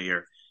importantly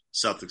here,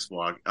 Celtics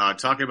Blog,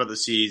 talking about the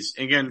C's.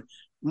 Again,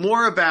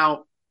 more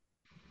about,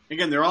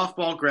 their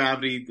off-ball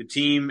gravity. The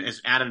team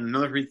has added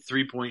another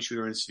 3-point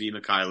shooter in Steve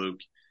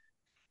Mikhailuk.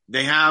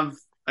 They have,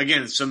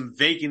 some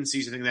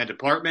vacancies in that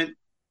department,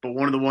 but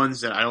one of the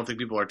ones that I don't think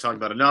people are talking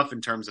about enough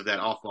in terms of that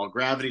off-ball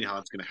gravity and how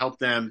it's going to help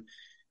them,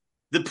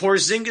 the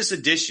Porzingis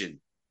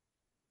addition.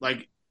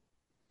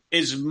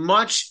 as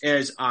much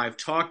as I've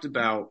talked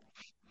about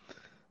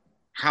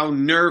how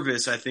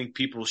nervous I think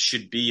people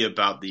should be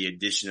about the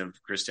addition of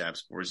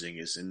Kristaps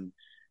Porzingis and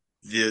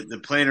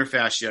the plantar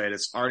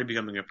fasciitis already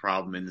becoming a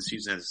problem, and the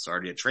season hasn't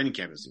started yet. Training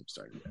camp hasn't even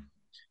started yet.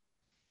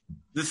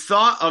 The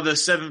thought of a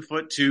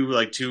 7'2"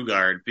 like two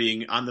guard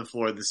being on the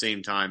floor at the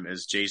same time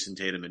as Jason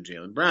Tatum and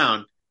Jaylen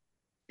Brown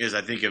is,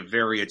 I think, a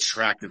very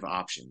attractive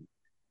option.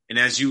 And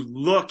as you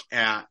look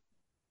at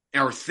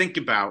or think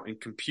about and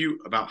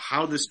compute about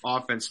how this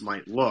offense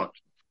might look,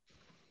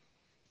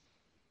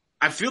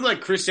 I feel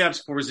like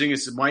Kristaps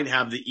Porzingis might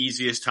have the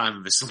easiest time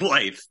of his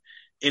life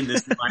in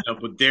this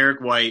lineup with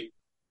Derek White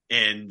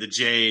and the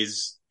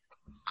Jays.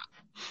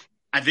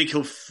 I think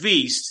he'll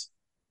feast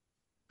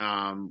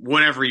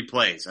whenever he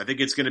plays. I think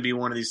it's going to be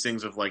one of these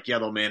things of like, yeah,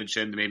 they'll manage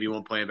him. Maybe he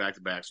won't play him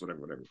back-to-backs,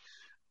 whatever.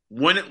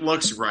 When it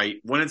looks right,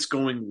 when it's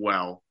going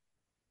well,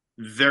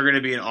 they're going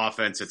to be an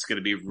offense that's going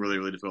to be really,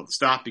 really difficult to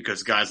stop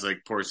because guys like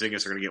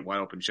Porzingis are going to get wide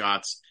open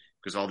shots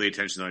because all the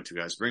attention the other two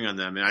guys bring on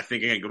them. And I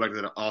think, again, go back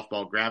to the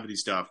off-ball gravity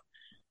stuff.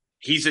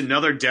 He's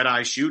another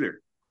dead-eye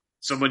shooter,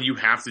 someone you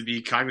have to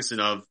be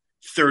cognizant of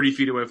 30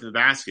 feet away from the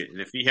basket.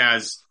 And if he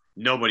has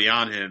nobody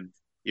on him,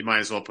 you might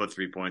as well put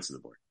 3 points on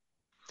the board.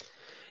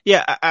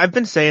 Yeah, I've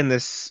been saying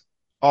this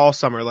all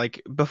summer.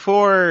 Like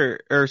right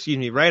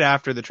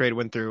after the trade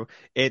went through,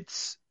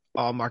 it's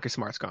all Marcus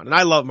Smart's gone. And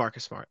I love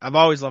Marcus Smart. I've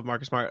always loved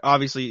Marcus Smart.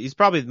 Obviously, he's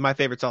probably my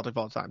favorite Celtic of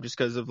all time just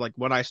because of like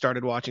when I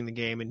started watching the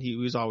game and he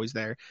was always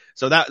there.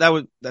 So that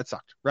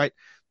sucked, right?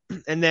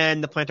 And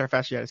then the plantar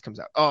fasciitis comes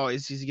out. Oh,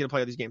 is he going to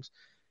play all these games?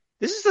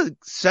 This is a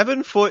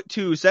 7'2",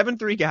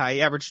 7'3" guy.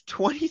 He averaged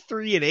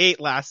 23 and 8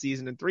 last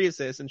season and 3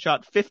 assists and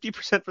shot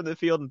 50% from the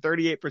field and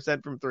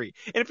 38% from 3.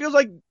 And it feels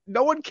like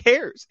no one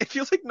cares. It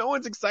feels like no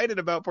one's excited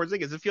about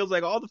Porzingis. It feels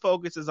like all the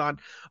focus is on,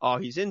 oh,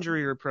 he's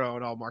injury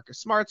prone. Oh, Marcus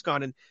Smart's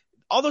gone. And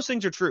all those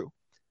things are true.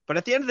 But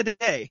at the end of the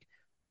day,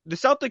 the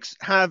Celtics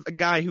have a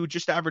guy who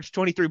just averaged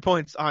 23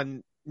 points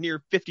on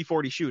near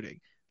 50-40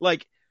 shooting.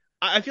 Like,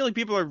 I feel like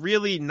people are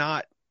really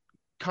not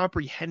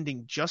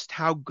comprehending just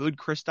how good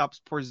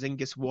Kristaps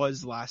Porzingis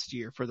was last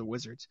year for the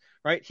Wizards,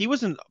 right? He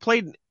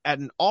played at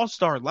an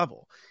all-star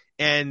level.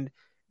 And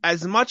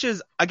as much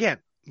as, again,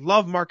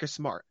 love Marcus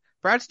Smart,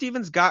 Brad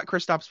Stevens got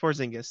Kristaps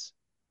Porzingis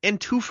and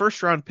 2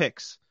 first-round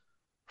picks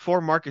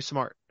for Marcus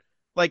Smart.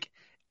 Like,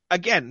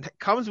 again, that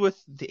comes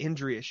with the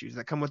injury issues,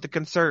 that come with the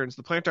concerns,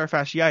 the plantar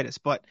fasciitis.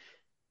 But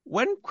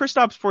when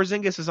Kristaps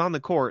Porzingis is on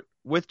the court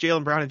with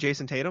Jaylen Brown and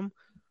Jason Tatum,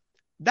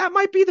 that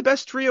might be the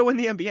best trio in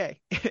the NBA.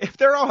 If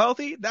they're all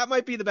healthy, that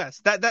might be the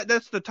best.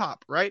 That's the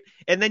top, right?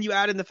 And then you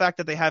add in the fact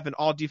that they have an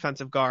all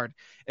defensive guard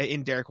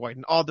in Derek White,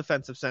 an all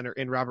defensive center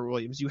in Robert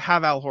Williams. You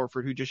have Al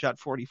Horford, who just shot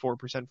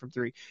 44% from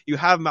 3. You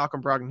have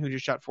Malcolm Brogdon, who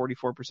just shot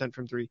 44%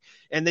 from 3.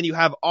 And then you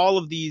have all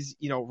of these,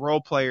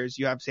 role players.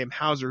 You have Sam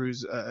Hauser,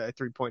 who's a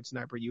 3-point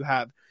sniper. You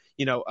have,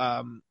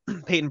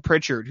 Peyton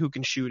Pritchard, who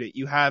can shoot it.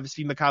 You have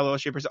Steve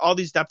Mikhailo, all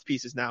these depth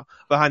pieces now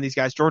behind these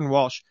guys. Jordan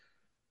Walsh.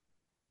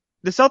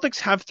 The Celtics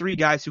have 3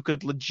 guys who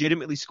could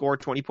legitimately score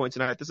 20 points a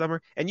night this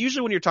summer. And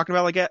usually when you're talking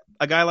about like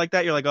a guy like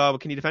that, you're like, oh,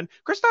 can he defend?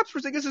 Kristaps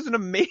Porzingis is an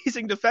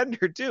amazing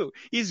defender too.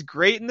 He's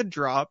great in the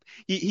drop.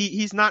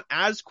 He's not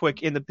as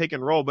quick in the pick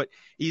and roll, but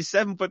he's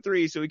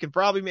 7'3", so he can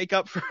probably make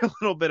up for a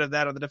little bit of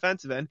that on the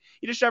defensive end.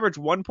 He just averaged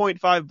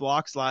 1.5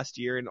 blocks last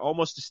year and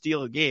almost a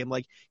steal a game.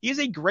 Like, he is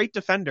a great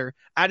defender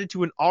added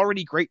to an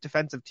already great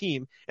defensive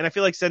team. And I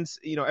feel like since,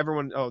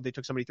 everyone, they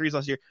took so many threes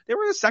last year, they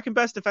were the second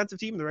best defensive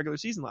team in the regular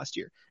season last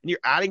year. And you're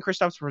adding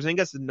Kristaps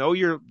Porzingis, know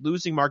you're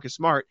losing Marcus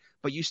Smart,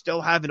 but you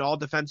still have an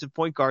all-defensive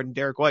point guard in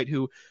Derek White,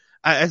 who,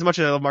 as much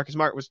as I love Marcus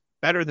Smart, was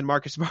better than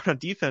Marcus Smart on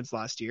defense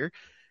last year.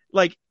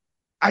 Like,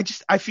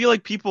 I feel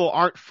like people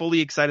aren't fully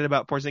excited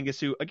about Porzingis,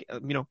 who,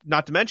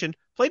 not to mention,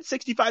 played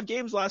 65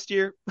 games last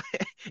year,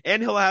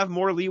 and he'll have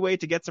more leeway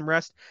to get some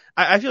rest.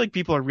 I feel like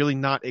people are really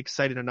not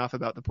excited enough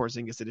about the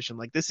Porzingis edition.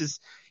 Like,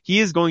 he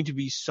is going to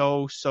be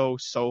so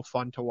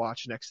fun to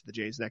watch next to the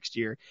Jays next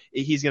year.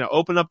 He's going to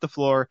open up the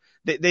floor.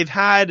 They've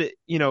had,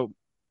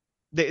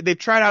 they've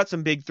tried out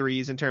some big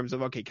threes in terms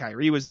of, okay,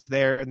 Kyrie was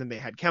there, and then they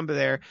had Kemba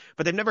there,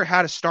 but they've never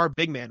had a star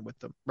big man with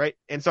them, right?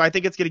 And so I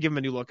think it's going to give him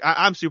a new look.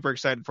 I'm super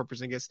excited for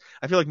Porzingis.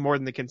 I feel like more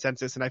than the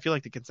consensus, and I feel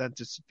like the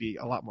consensus would be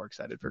a lot more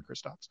excited for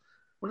Kristaps.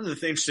 One of the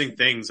interesting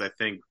things, I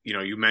think,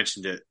 you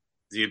mentioned it,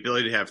 the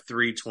ability to have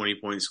 3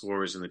 20-point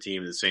scorers in the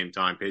team at the same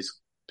time.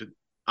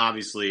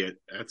 Obviously,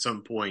 at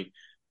some point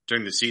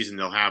during the season,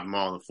 they'll have them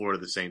all on the floor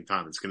at the same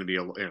time. It's going to be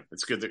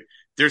it's good.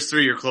 There's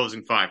 3 or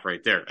closing 5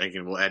 right there.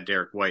 Again, we'll add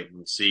Derek White and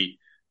we'll see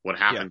what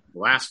happened in the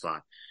last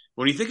spot.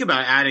 When you think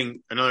about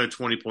adding another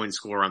 20-point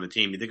scorer on the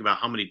team, you think about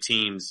how many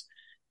teams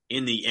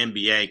in the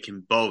NBA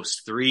can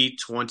boast 3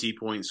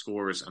 20-point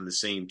scorers on the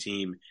same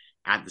team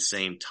at the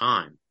same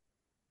time.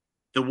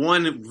 The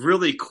one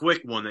really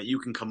quick one that you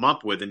can come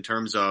up with in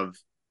terms of,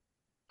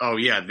 oh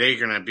yeah, they're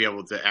going to be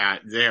able to add,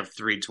 they have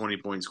 3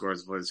 20-point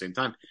scorers at the same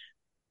time.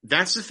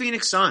 That's the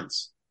Phoenix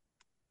Suns.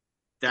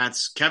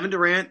 That's Kevin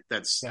Durant.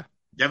 That's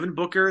Devin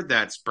Booker.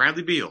 That's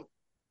Bradley Beal.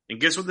 And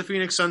guess what the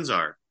Phoenix Suns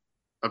are?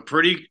 A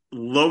pretty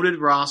loaded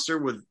roster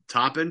with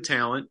top-end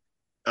talent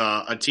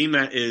a team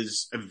that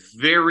is a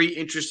very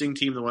interesting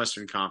team in the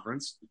Western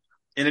Conference,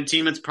 and a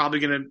team that's probably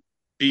going to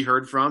be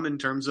heard from in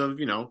terms of,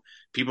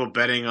 people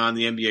betting on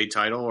the NBA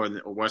title or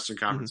the Western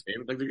Conference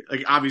game.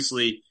 Like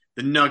obviously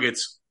the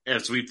Nuggets,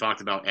 as we've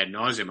talked about ad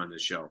nauseum on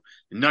this show,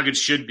 the Nuggets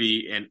should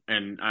be,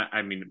 and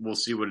I mean, we'll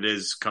see what it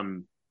is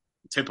come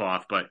tip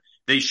off, but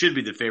they should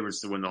be the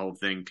favorites to win the whole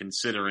thing,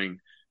 considering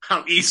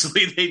how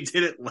easily they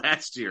did it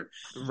last year.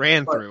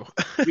 Ran through.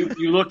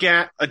 you look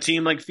at a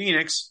team like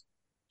Phoenix,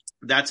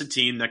 that's a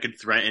team that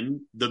could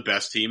threaten the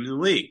best team in the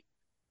league.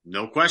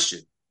 No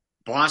question.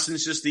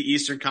 Boston's just the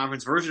Eastern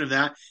Conference version of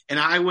that. And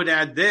I would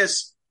add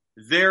this,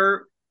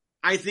 they're,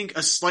 I think,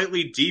 a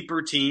slightly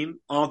deeper team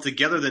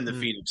altogether than the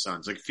Phoenix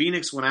Suns. Like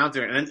Phoenix went out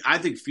there, and I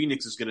think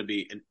Phoenix is going to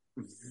be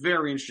a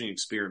very interesting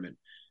experiment.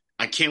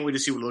 I can't wait to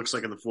see what it looks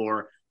like on the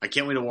floor. I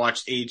can't wait to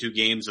watch 82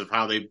 games of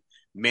how they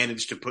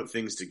managed to put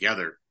things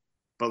together.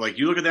 But like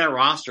you look at that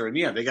roster, and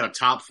yeah, they got a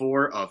top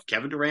four of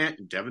Kevin Durant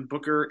and Devin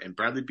Booker and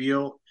Bradley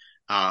Beal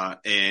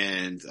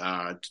and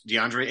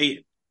DeAndre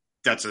Ayton.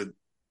 That's an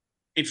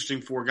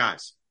interesting four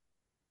guys.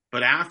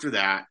 But after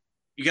that,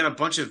 you got a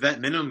bunch of vet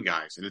minimum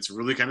guys, and it's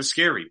really kind of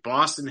scary.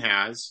 Boston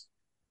has,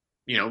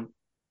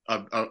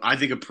 I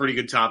think a pretty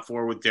good top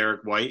four with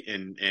Derek White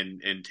and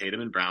Tatum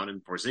and Brown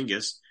and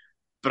Porzingis.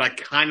 But I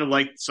kind of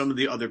like some of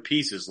the other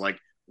pieces. Like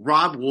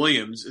Rob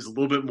Williams is a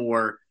little bit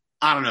more,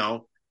 I don't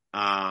know,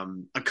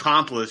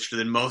 accomplished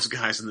than most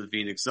guys in the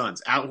Phoenix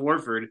Suns. Al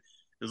Horford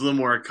is a little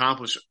more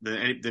accomplished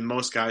than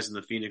most guys in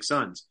the Phoenix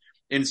Suns.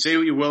 And say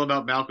what you will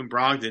about Malcolm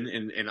Brogdon,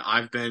 and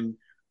I've been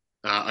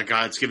a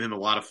guy that's given him a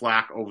lot of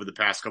flack over the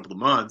past couple of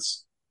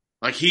months.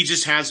 Like he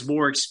just has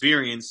more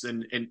experience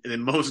than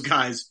most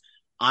guys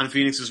on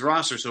Phoenix's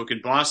roster. So can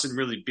Boston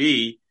really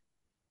be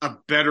a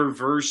better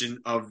version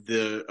of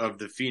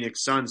the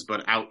Phoenix Suns,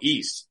 but out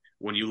east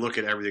when you look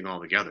at everything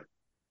all together?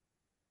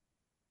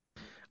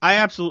 I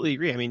absolutely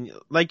agree. I mean,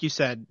 like you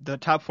said, the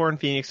top four in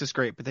Phoenix is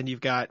great, but then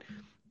you've got,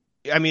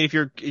 I mean, if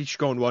you're each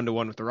going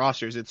 1-to-1 with the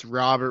rosters, it's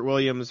Robert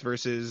Williams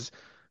versus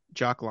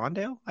Jock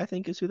Landale, I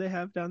think is who they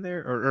have down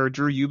there, or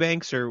Drew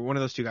Eubanks, or one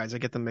of those two guys. I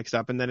get them mixed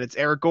up. And then it's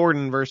Eric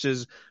Gordon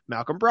versus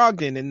Malcolm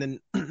Brogdon. And then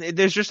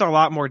there's just a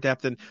lot more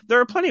depth. And there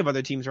are plenty of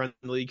other teams around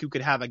the league who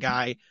could have a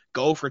guy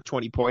go for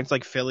 20 points,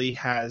 like Philly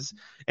has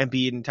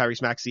Embiid and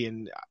Tyrese Maxey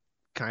and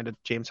kind of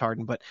James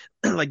Harden, but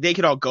like they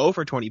could all go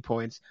for 20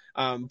 points.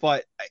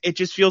 But it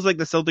just feels like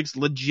the Celtics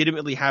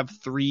legitimately have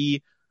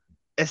three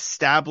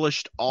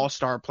established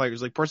all-star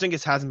players. Like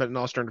Porzingis hasn't been an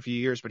all-star in a few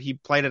years, but he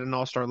played at an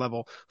all-star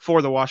level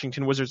for the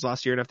Washington Wizards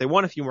last year. And if they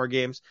won a few more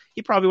games,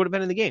 he probably would have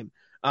been in the game.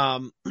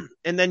 And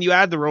then you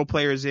add the role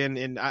players in,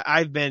 and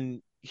I've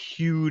been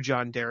huge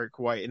on Derek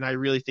White, and I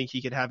really think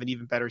he could have an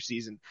even better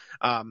season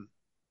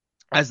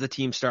as the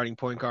team starting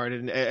point guard.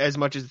 And as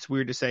much as it's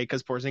weird to say,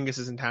 because Porzingis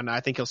is in town now,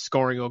 I think his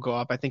scoring will go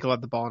up. I think he'll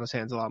have the ball in his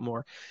hands a lot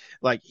more.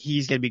 Like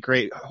he's going to be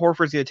great.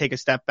 Horford's going to take a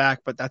step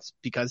back, but that's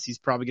because he's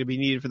probably going to be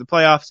needed for the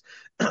playoffs.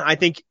 I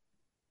think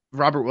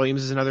Robert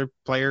Williams is another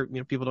player,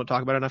 people don't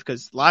talk about enough,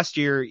 because last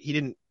year he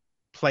didn't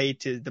play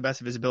to the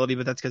best of his ability,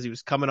 but that's because he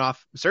was coming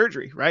off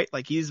surgery, right?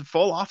 Like he's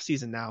full off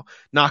season now,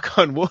 knock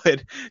on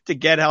wood, to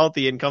get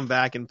healthy and come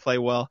back and play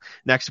well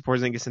next to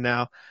Porzingis. And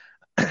now,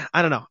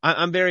 I don't know.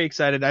 I'm very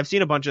excited. I've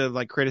seen a bunch of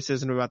like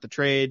criticism about the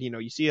trade.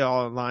 You see it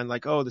all online,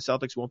 like, oh, the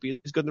Celtics won't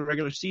be as good in the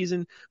regular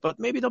season, but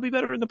maybe they'll be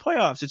better in the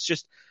playoffs. It's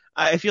just,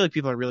 I feel like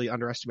people are really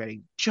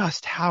underestimating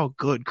just how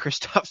good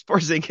Kristaps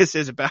Porzingis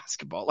is at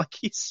basketball. Like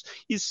he's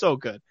so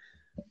good.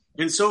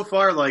 And so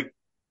far, like,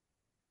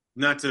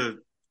 not to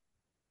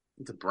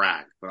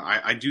brag, but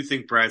I do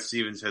think Brad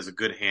Stevens has a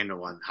good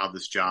handle on how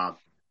this job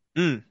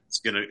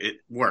it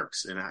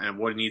works and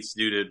what he needs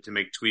to do to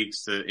make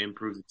tweaks to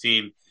improve the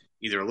team,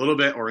 either a little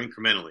bit or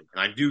incrementally.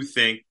 And I do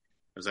think,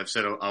 as I've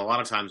said a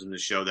lot of times in the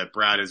show, that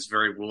Brad is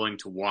very willing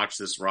to watch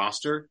this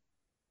roster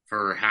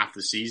for half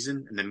the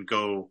season and then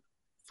go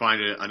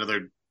find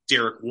another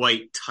Derek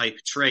White type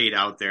trade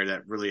out there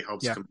that really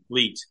helps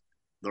complete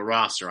the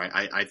roster.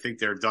 I think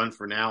they're done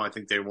for now. I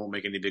think they won't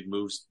make any big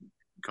moves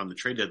come the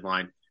trade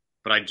deadline.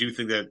 But I do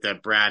think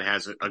that Brad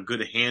has a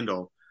good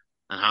handle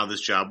on how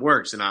this job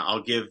works. And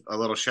I'll give a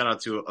little shout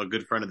out to a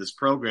good friend of this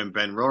program,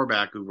 Ben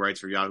Rohrbach, who writes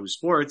for Yahoo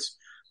Sports.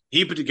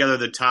 He put together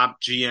the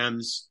top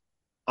GMs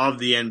of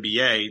the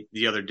NBA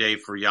the other day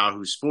for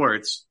Yahoo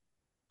Sports.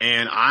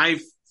 And I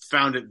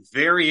found it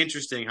very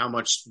interesting how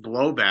much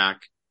blowback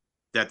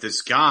that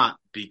this got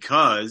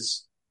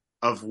because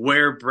of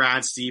where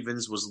Brad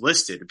Stevens was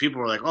listed. And people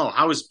were like, oh,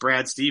 how is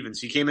Brad Stevens?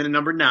 He came in at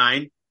number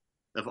 9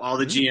 of all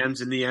the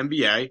GMs in the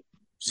NBA.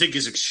 I think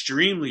is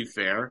extremely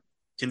fair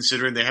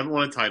considering they haven't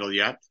won a title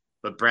yet,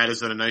 but Brad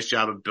has done a nice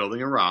job of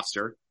building a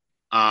roster.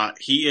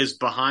 He is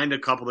behind a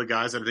couple of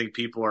guys that I think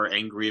people are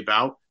angry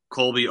about.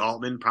 Colby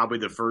Altman, probably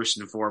the first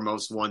and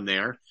foremost one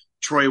there.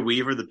 Troy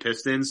Weaver, the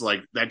Pistons, like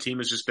that team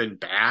has just been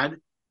bad,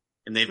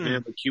 and they've been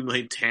able to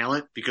accumulate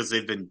talent because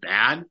they've been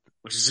bad,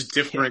 which is a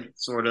different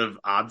sort of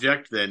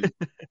object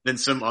than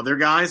some other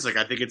guys. Like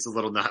I think it's a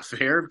little not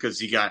fair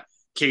because you got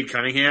Cade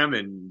Cunningham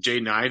and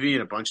Jaden Ivey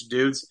and a bunch of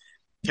dudes.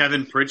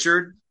 Kevin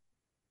Pritchard,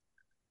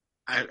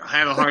 I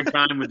have a hard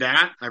time with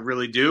that. I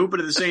really do. But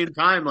at the same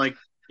time, like,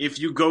 if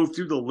you go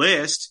through the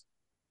list,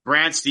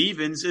 Brad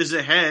Stevens is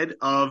ahead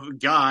of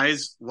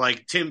guys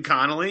like Tim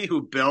Connolly,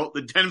 who built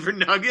the Denver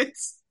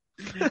Nuggets,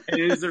 and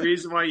is the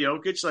reason why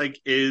Jokic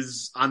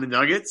is on the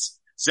Nuggets.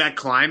 Zach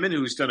Kleiman,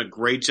 who's done a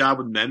great job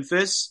with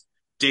Memphis.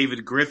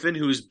 David Griffin,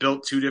 who's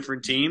built two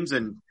different teams.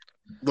 And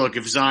look,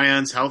 if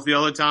Zion's healthy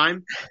all the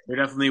time, they're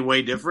definitely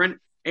way different.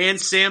 And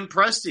Sam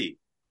Presti,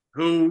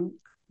 who,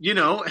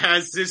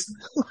 has this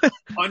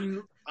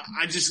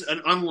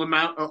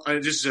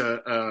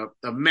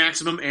a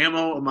maximum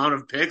ammo amount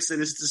of picks at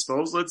his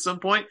disposal at some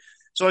point.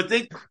 So I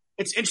think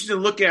it's interesting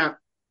to look at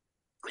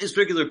his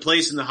particular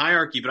place in the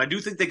hierarchy, but I do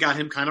think they got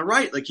him kind of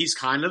right. Like, he's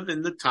kind of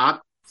in the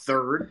top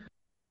third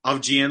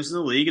of GMs in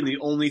the league, and the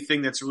only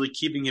thing that's really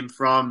keeping him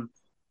from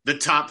the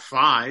top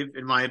five,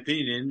 in my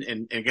opinion,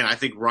 and again, I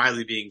think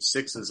Riley being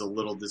six is a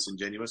little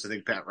disingenuous. I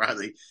think Pat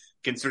Riley,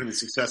 considering the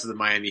success of the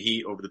Miami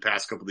Heat over the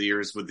past couple of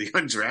years with the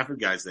undrafted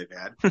guys they've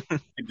had,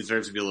 it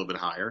deserves to be a little bit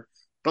higher.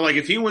 But like,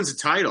 if he wins a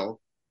title,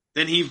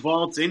 then he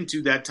vaults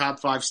into that top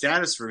five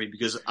status for me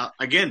because,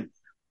 again,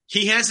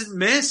 he hasn't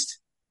missed.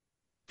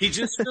 He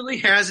just really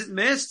hasn't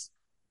missed.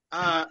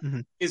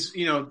 Getting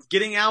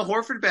Al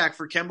Horford back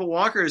for Kemba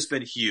Walker has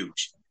been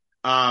huge.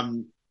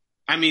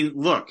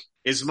 Look,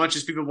 as much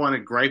as people want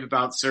to gripe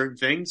about certain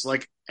things,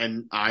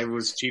 and I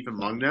was chief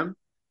among them,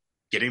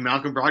 getting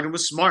Malcolm Brogdon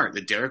was smart.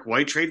 The Derek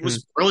White trade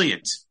was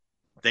brilliant.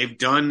 They've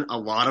done a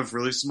lot of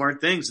really smart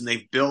things, and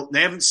they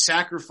haven't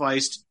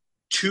sacrificed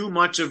too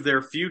much of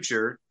their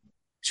future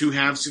to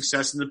have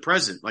success in the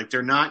present. Like,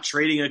 they're not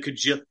trading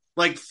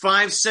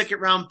 5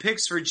 second-round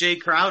picks for Jay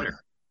Crowder.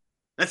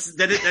 That's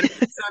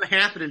not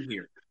happening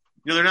here.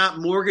 They're not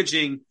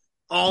mortgaging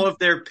all of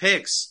their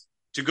picks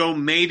to go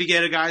maybe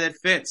get a guy that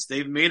fits.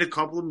 They've made a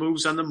couple of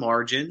moves on the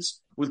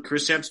margins, with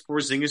Kristaps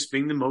Porzingis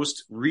being the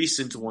most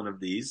recent one of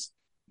these.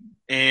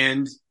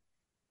 And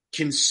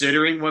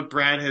considering what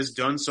Brad has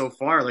done so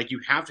far,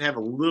 you have to have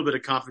a little bit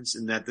of confidence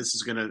in that this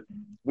is going to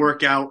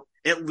work out,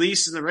 at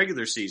least in the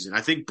regular season.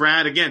 I think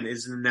Brad, again,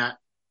 is in that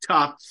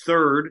top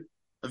third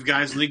of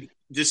guys in the league,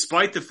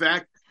 despite the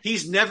fact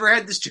he's never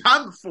had this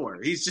job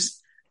before. He's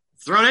just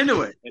thrown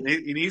into it, and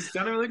he's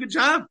done a really good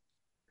job.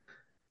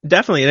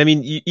 Definitely.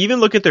 And you even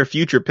look at their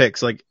future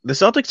picks. Like, the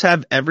Celtics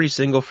have every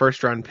single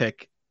first round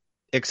pick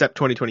except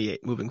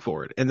 2028 moving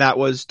forward. And that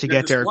was to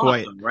get Derek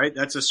White. Right?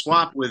 That's a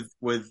swap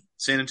with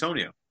San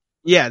Antonio.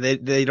 Yeah,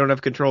 they don't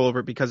have control over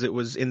it because it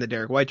was in the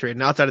Derek White trade.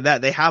 And outside of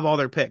that, they have all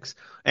their picks.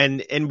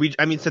 And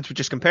since we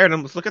just compared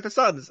them, let's look at the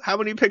Suns. How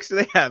many picks do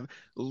they have?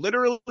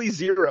 Literally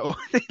zero.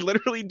 They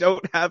literally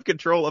don't have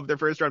control of their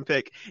first round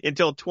pick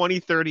until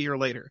 2030 or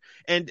later.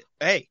 And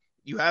hey,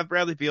 you have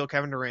Bradley Beal,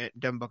 Kevin Durant,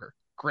 Devin Booker.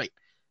 Great.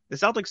 The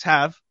Celtics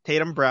have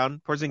Tatum,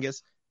 Brown,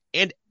 Porzingis,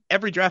 and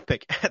every draft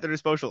pick at their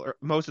disposal, or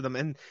most of them.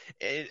 And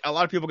a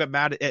lot of people got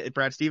mad at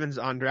Brad Stevens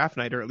on draft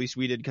night, or at least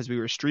we did, because we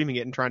were streaming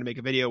it and trying to make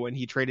a video when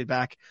he traded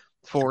back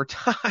 4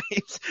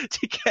 times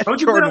to get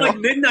Jordan Wall.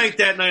 Midnight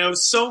that night. I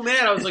was so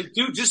mad. I was like,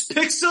 dude, just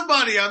pick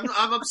somebody. I'm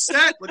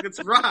upset.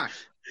 It's rock.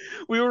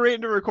 We were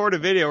waiting to record a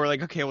video. We're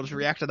like, okay, we'll just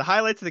react to the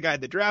highlights of the guy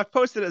at the draft,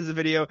 post it as a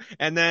video,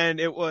 and then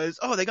it was,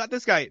 oh, they got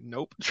this guy.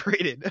 Nope,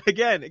 traded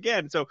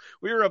again. So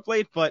we were up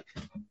late, but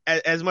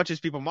as much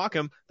as people mock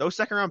him, those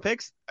second round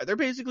picks, they're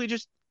basically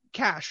just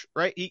cash,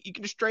 right? You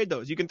can just trade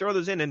those. You can throw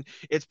those in, and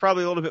it's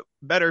probably a little bit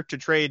better to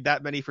trade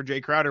that many for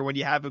Jay Crowder when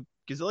you have a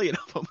gazillion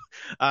of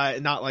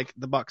them, not like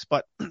the Bucks.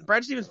 But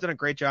Brad Stevens done a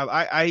great job.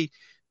 I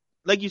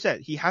like you said,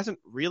 he hasn't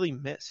really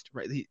missed,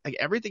 right?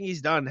 Everything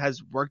he's done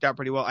has worked out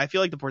pretty well. I feel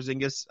like the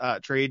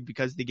Porzingis trade,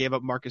 because they gave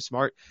up Marcus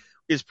Smart,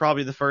 is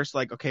probably the first,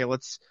 okay,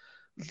 let's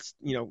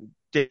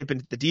dip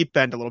into the deep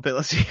end a little bit.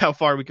 Let's see how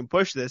far we can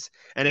push this.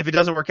 And if it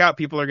doesn't work out,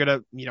 people are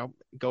going to,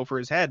 go for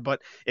his head.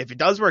 But if it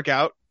does work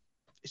out,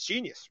 it's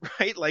genius,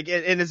 right?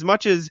 And as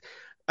much as,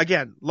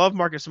 again, love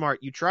Marcus Smart,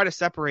 you try to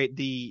separate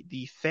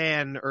the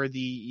fan, or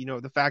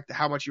the fact that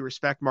how much you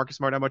respect Marcus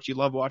Smart, how much you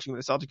love watching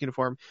the Celtic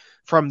uniform,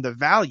 from the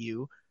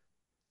value.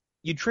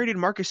 You traded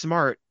Marcus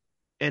Smart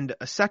and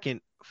a second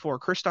for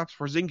Kristaps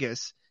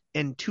Porzingis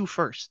and 2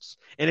 firsts.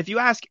 And if you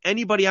ask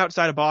anybody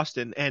outside of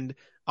Boston, and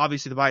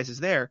obviously the bias is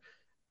there,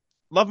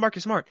 love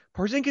Marcus Smart,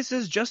 Porzingis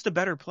is just a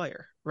better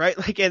player, right?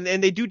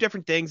 And they do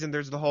different things, and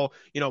there's the whole,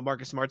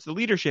 Marcus Smart's the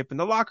leadership in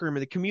the locker room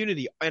and the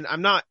community, and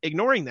I'm not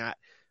ignoring that.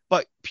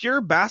 But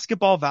pure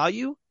basketball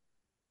value,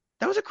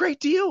 that was a great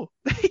deal.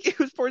 It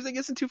was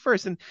Porzingis and 2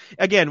 firsts. And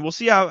again, we'll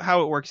see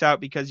how it works out,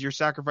 because you're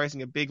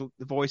sacrificing a big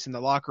voice in the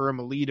locker room,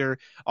 a leader,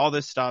 all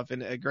this stuff,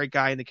 and a great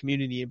guy in the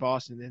community in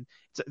Boston. And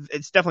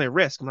it's definitely a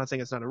risk. I'm not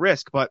saying it's not a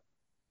risk, but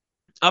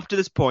up to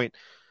this point,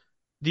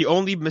 the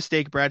only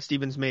mistake Brad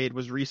Stevens made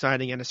was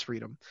re-signing Ennis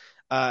Freedom.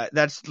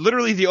 That's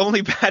literally the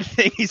only bad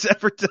thing he's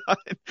ever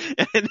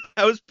done. And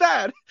that was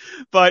bad,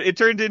 but it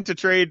turned into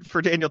trade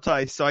for Daniel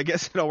Tice. So I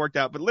guess it all worked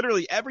out, but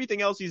literally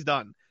everything else he's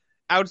done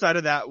outside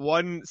of that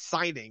one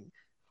signing,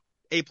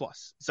 A+.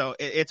 So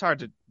it's hard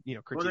to,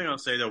 critique. One thing I'll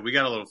say, though, we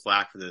got a little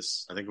flack for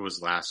this. I think it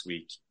was last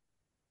week.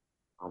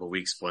 All the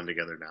weeks blend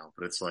together now,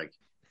 but it's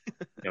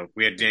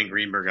we had Dan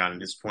Greenberg on,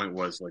 and his point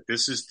was like,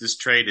 this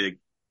trade.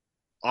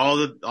 All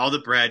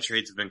the Brad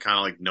trades have been kind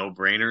of like no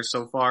brainers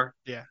so far.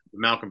 Yeah. The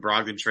Malcolm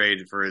Brogdon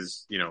trade, for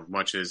as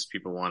much as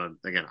people want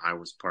to, again, I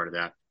was part of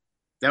that.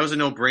 That was a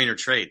no brainer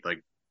trade.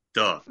 Like,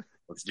 duh,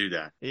 let's do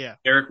that. Yeah.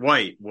 Eric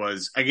White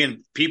was,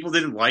 again, people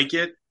didn't like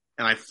it,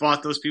 and I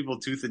fought those people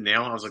tooth and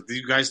nail. And I was like,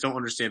 these guys don't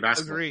understand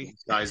basketball. Agree.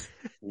 This guy's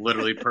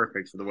literally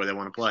perfect for the way they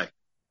want to play.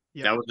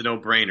 Yep. That was a no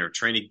brainer.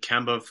 Trading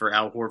Kemba for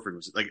Al Horford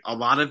was like, a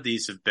lot of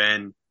these have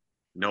been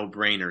no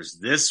brainers.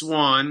 This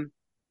one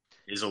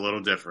is a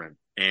little different.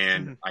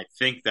 And I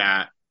think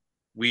that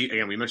we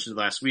mentioned it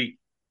last week,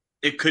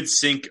 it could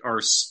sink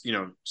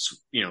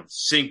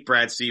sink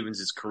Brad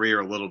Stevens' career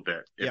a little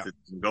bit if it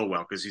doesn't go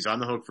well, because he's on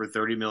the hook for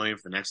 $30 million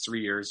for the next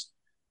 3 years.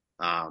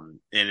 And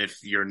if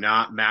you're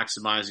not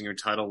maximizing your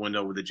title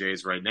window with the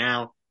Jays right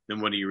now, then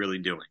what are you really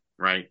doing,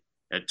 right?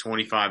 At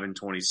 25 and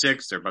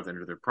 26, they're about to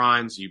enter their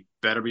primes. You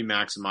better be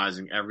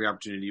maximizing every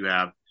opportunity you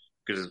have,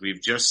 because as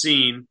we've just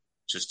seen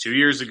just 2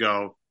 years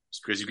ago,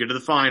 just because you get to the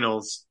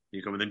finals,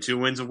 you come within 2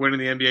 wins of winning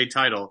the NBA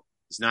title,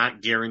 does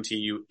not guarantee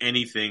you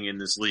anything in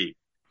this league.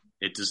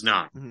 It does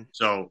not. Mm-hmm.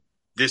 So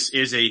this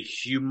is a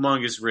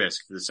humongous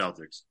risk for the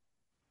Celtics.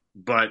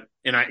 But,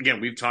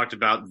 again, we've talked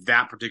about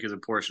that particular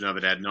portion of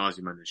it ad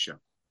nauseum on this show.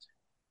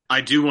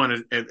 I do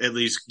want to at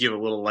least give a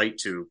little light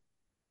to,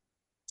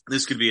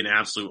 this could be an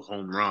absolute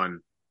home run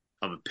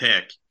of a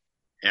pick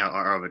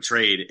or of a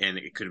trade, and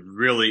it could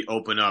really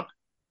open up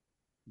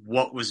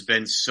what was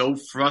been so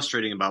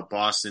frustrating about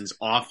Boston's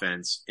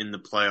offense in the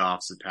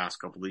playoffs the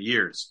past couple of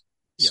years,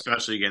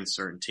 especially against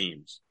certain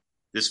teams.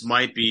 This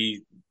might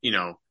be,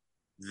 the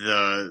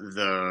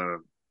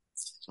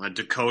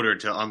decoder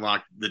to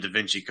unlock the Da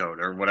Vinci Code,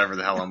 or whatever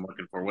the hell I'm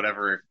looking for,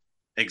 whatever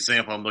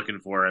example I'm looking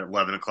for at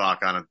 11 o'clock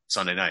on a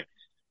Sunday night.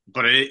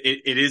 But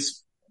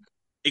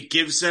it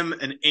gives them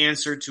an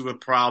answer to a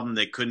problem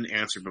they couldn't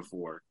answer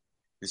before.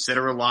 Instead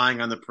of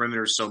relying on the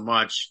perimeter so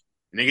much,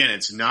 and again,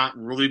 it's not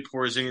really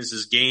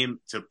Porzingis' game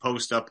to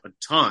post up a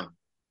ton,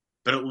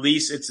 but at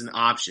least it's an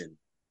option.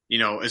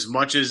 As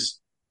much as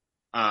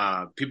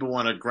people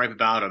want to gripe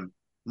about him,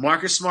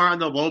 Marcus Smart on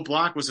the low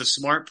block was a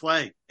smart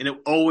play, and it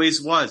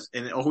always was,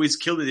 and it always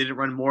killed it. They didn't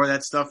run more of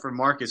that stuff for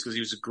Marcus because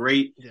he was a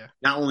great,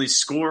 not only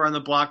scorer on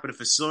the block, but a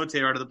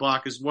facilitator out of the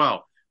block as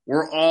well.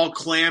 We're all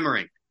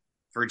clamoring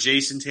for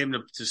Jason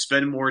Tatum to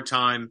spend more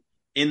time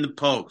in the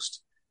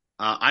post.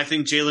 I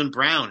think Jaylen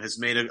Brown has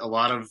made a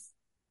lot of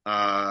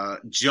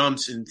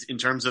jumps in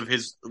terms of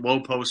his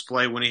low post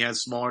play when he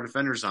has smaller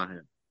defenders on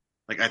him.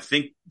 Like, I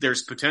think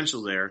there's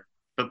potential there,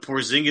 but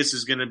Porzingis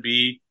is going to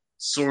be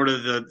sort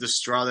of the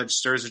straw that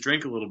stirs the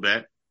drink a little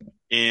bit.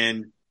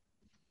 And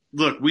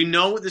look, we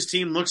know what this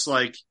team looks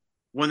like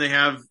when they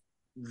have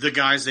the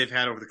guys they've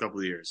had over the couple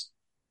of years.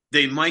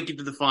 They might get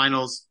to the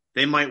finals.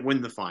 They might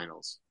win the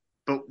finals,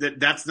 but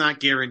that's not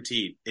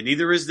guaranteed. And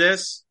neither is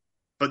this,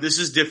 but this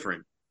is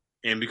different.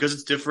 And because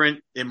it's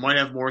different, it might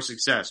have more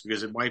success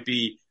because it might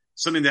be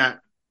something that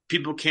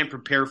people can't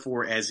prepare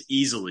for as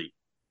easily.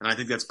 And I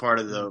think that's part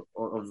of the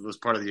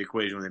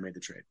equation when they made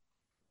the trade.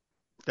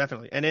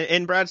 Definitely. And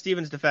in Brad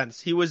Stevens' defense,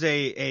 he was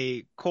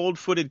a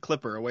cold-footed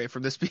Clipper away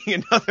from this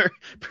being another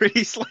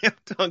pretty slam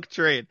dunk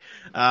trade.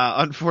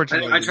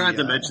 Unfortunately, I tried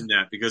to mention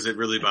that because it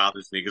really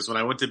bothers me. Because when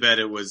I went to bed,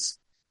 it was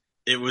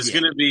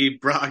going to be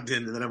Brogdon,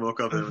 and then I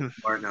woke up and it was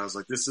Smart, and I was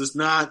like, "This is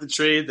not the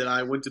trade that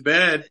I went to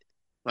bed."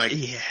 Like,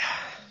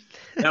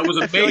 that was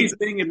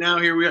amazing, and now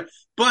here we are.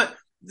 But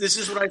this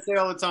is what I say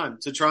all the time,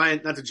 to try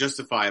and, not to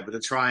justify it, but to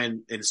try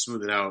and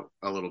smooth it out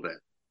a little bit.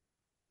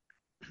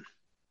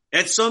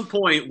 At some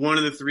point, one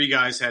of the three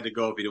guys had to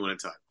go if he didn't win a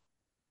title.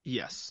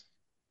 Yes.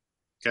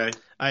 Okay?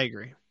 I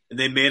agree. And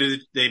they made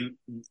it,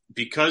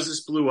 because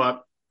this blew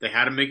up, they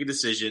had to make a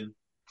decision,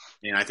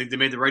 and I think they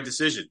made the right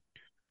decision.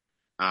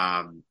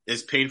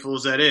 As painful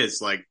as that is,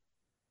 like,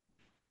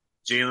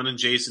 Jalen and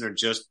Jason are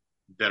just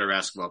better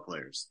basketball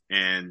players.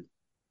 And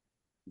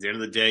at the end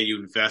of the day,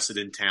 you invested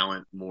in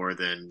talent more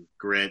than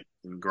grit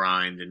and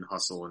grind and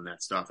hustle and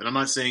that stuff. And I'm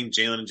not saying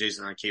Jalen and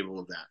Jason aren't capable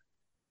of that.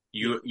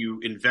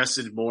 You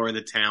invested more in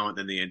the talent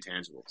than the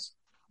intangibles.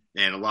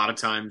 And a lot of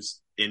times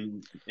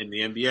in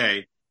the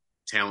NBA,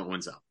 talent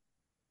wins out.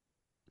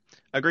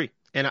 Agree.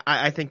 And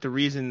I think the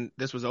reason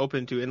this was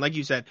open to, and like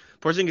you said,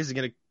 Porzingis is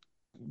going to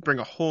bring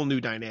a whole new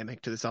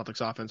dynamic to the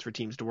Celtics offense for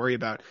teams to worry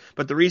about.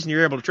 But the reason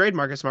you're able to trade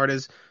Marcus Smart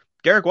is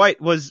Derek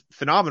White was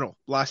phenomenal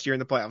last year in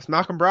the playoffs.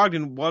 Malcolm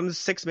Brogdon won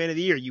Sixth Man of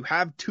the Year. You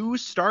have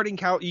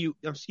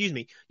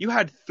you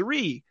had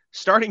 3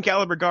 starting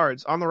caliber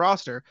guards on the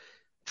roster.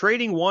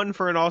 Trading one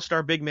for an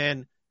all-star big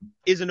man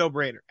is a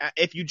no-brainer.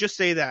 If you just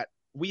say that,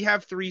 we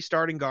have 3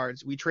 starting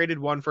guards, we traded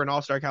one for an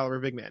all-star caliber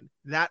big man.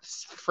 That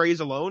phrase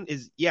alone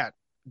is,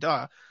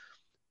 duh.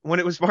 When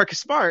it was Marcus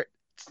Smart,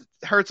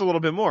 it hurts a little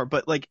bit more.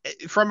 But like,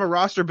 from a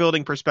roster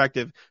building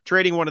perspective,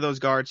 trading one of those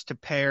guards to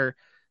pair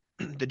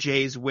the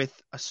Jays with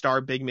a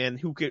star big man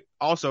who could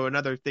also,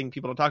 another thing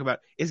people don't talk about,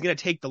 is going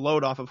to take the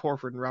load off of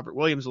Horford and Robert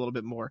Williams a little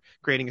bit more,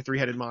 creating a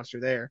 3-headed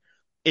monster there.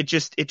 it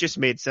just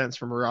made sense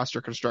from a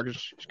roster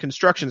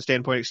construction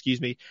standpoint, excuse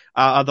me.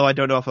 Although I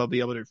don't know if I'll be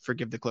able to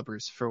forgive the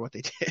Clippers for what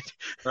they did.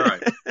 All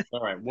right.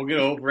 We'll get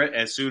over it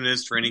as soon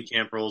as training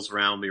camp rolls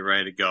around. We'll be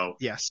ready to go.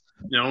 Yes.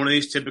 One of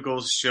these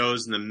typical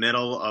shows in the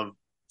middle of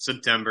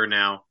September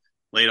now,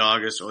 late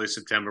August, early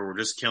September. We're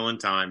just killing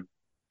time.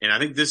 And I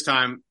think this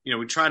time,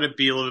 we try to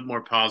be a little bit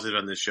more positive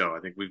on this show.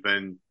 I think we've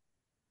been,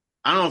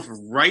 I don't know if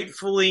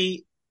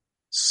rightfully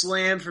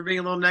slammed for being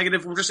a little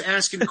negative. We're just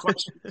asking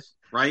questions,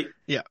 right?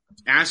 Yeah.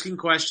 Asking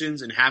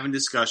questions and having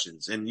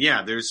discussions. And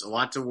yeah, there's a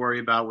lot to worry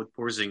about with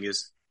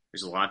Porzingis.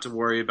 There's a lot to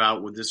worry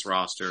about with this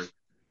roster.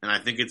 And I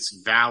think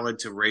it's valid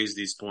to raise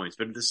these points.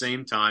 But at the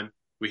same time,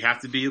 we have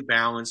to be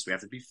balanced. We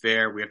have to be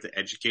fair. We have to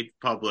educate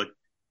the public.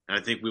 And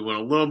I think we went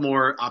a little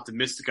more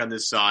optimistic on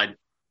this side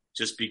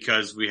just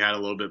because we had a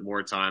little bit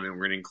more time and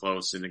we're getting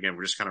close. And again,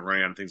 we're just kind of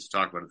running out of things to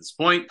talk about at this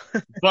point.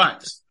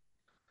 But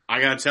I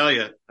got to tell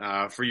you,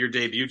 for your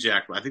debut,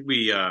 Jack, I think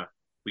we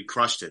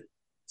crushed it,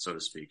 so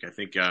to speak. I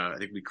think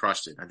we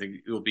crushed it. I think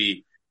it will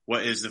be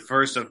what is the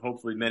first of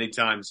hopefully many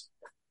times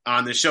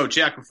on the show.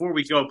 Jack, before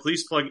we go,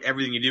 please plug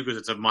everything you do because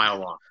it's a mile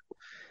long.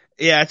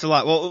 Yeah, it's a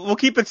lot. Well, we'll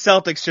keep it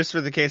Celtics just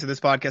for the case of this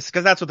podcast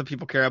because that's what the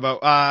people care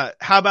about.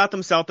 How about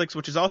them Celtics,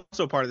 which is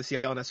also part of the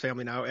CLNS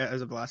family now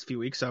as of the last few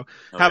weeks. So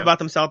how about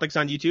them Celtics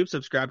on YouTube?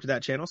 Subscribe to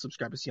that channel.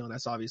 Subscribe to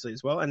CLNS obviously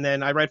as well. And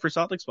then I write for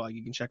Celtics blog.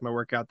 You can check my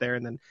work out there.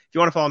 And then if you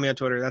want to follow me on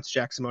Twitter, that's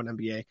Jack Simone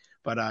NBA.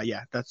 But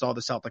yeah, that's all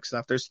the Celtics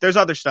stuff. There's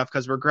other stuff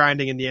because we're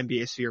grinding in the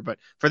NBA sphere. But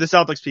for the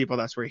Celtics people,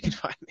 that's where you can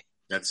find me.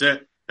 That's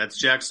it. That's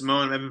Jack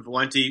Simone, Evan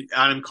Valenti,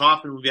 Adam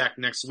Kaufman will be back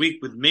next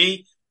week with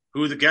me.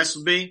 Who the guests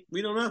will be,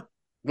 we don't know.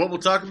 What we'll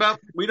talk about,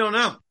 we don't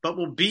know, but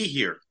we'll be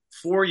here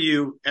for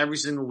you every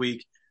single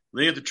week,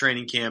 leading up to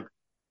training camp.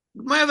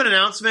 We might have an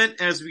announcement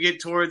as we get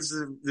towards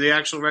the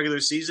actual regular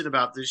season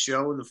about this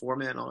show and the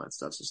format and all that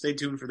stuff, so stay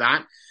tuned for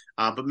that.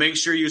 But make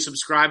sure you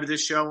subscribe to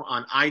this show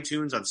on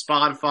iTunes, on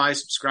Spotify,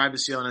 subscribe to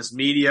CLNS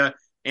Media,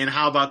 and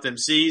How About Them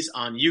C's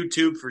on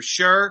YouTube for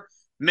sure.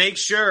 Make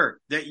sure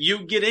that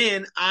you get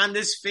in on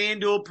this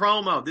FanDuel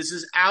promo. This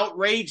is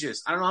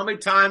outrageous. I don't know how many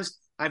times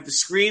I have to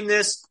scream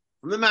this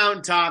from the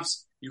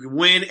mountaintops. You can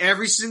win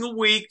every single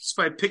week just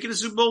by picking a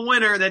Super Bowl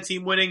winner, that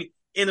team winning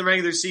in the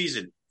regular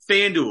season.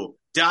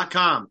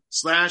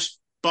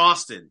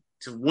 FanDuel.com/Boston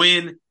to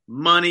win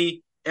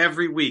money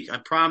every week. I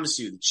promise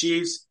you, the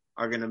Chiefs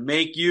are going to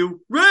make you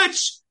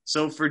rich.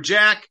 So for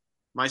Jack,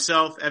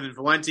 myself, Evan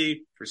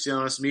Valenti, for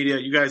CLNS Media,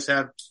 you guys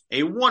have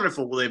a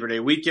wonderful Labor Day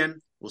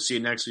weekend. We'll see you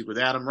next week with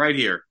Adam right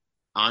here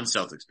on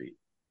Celtics Beat.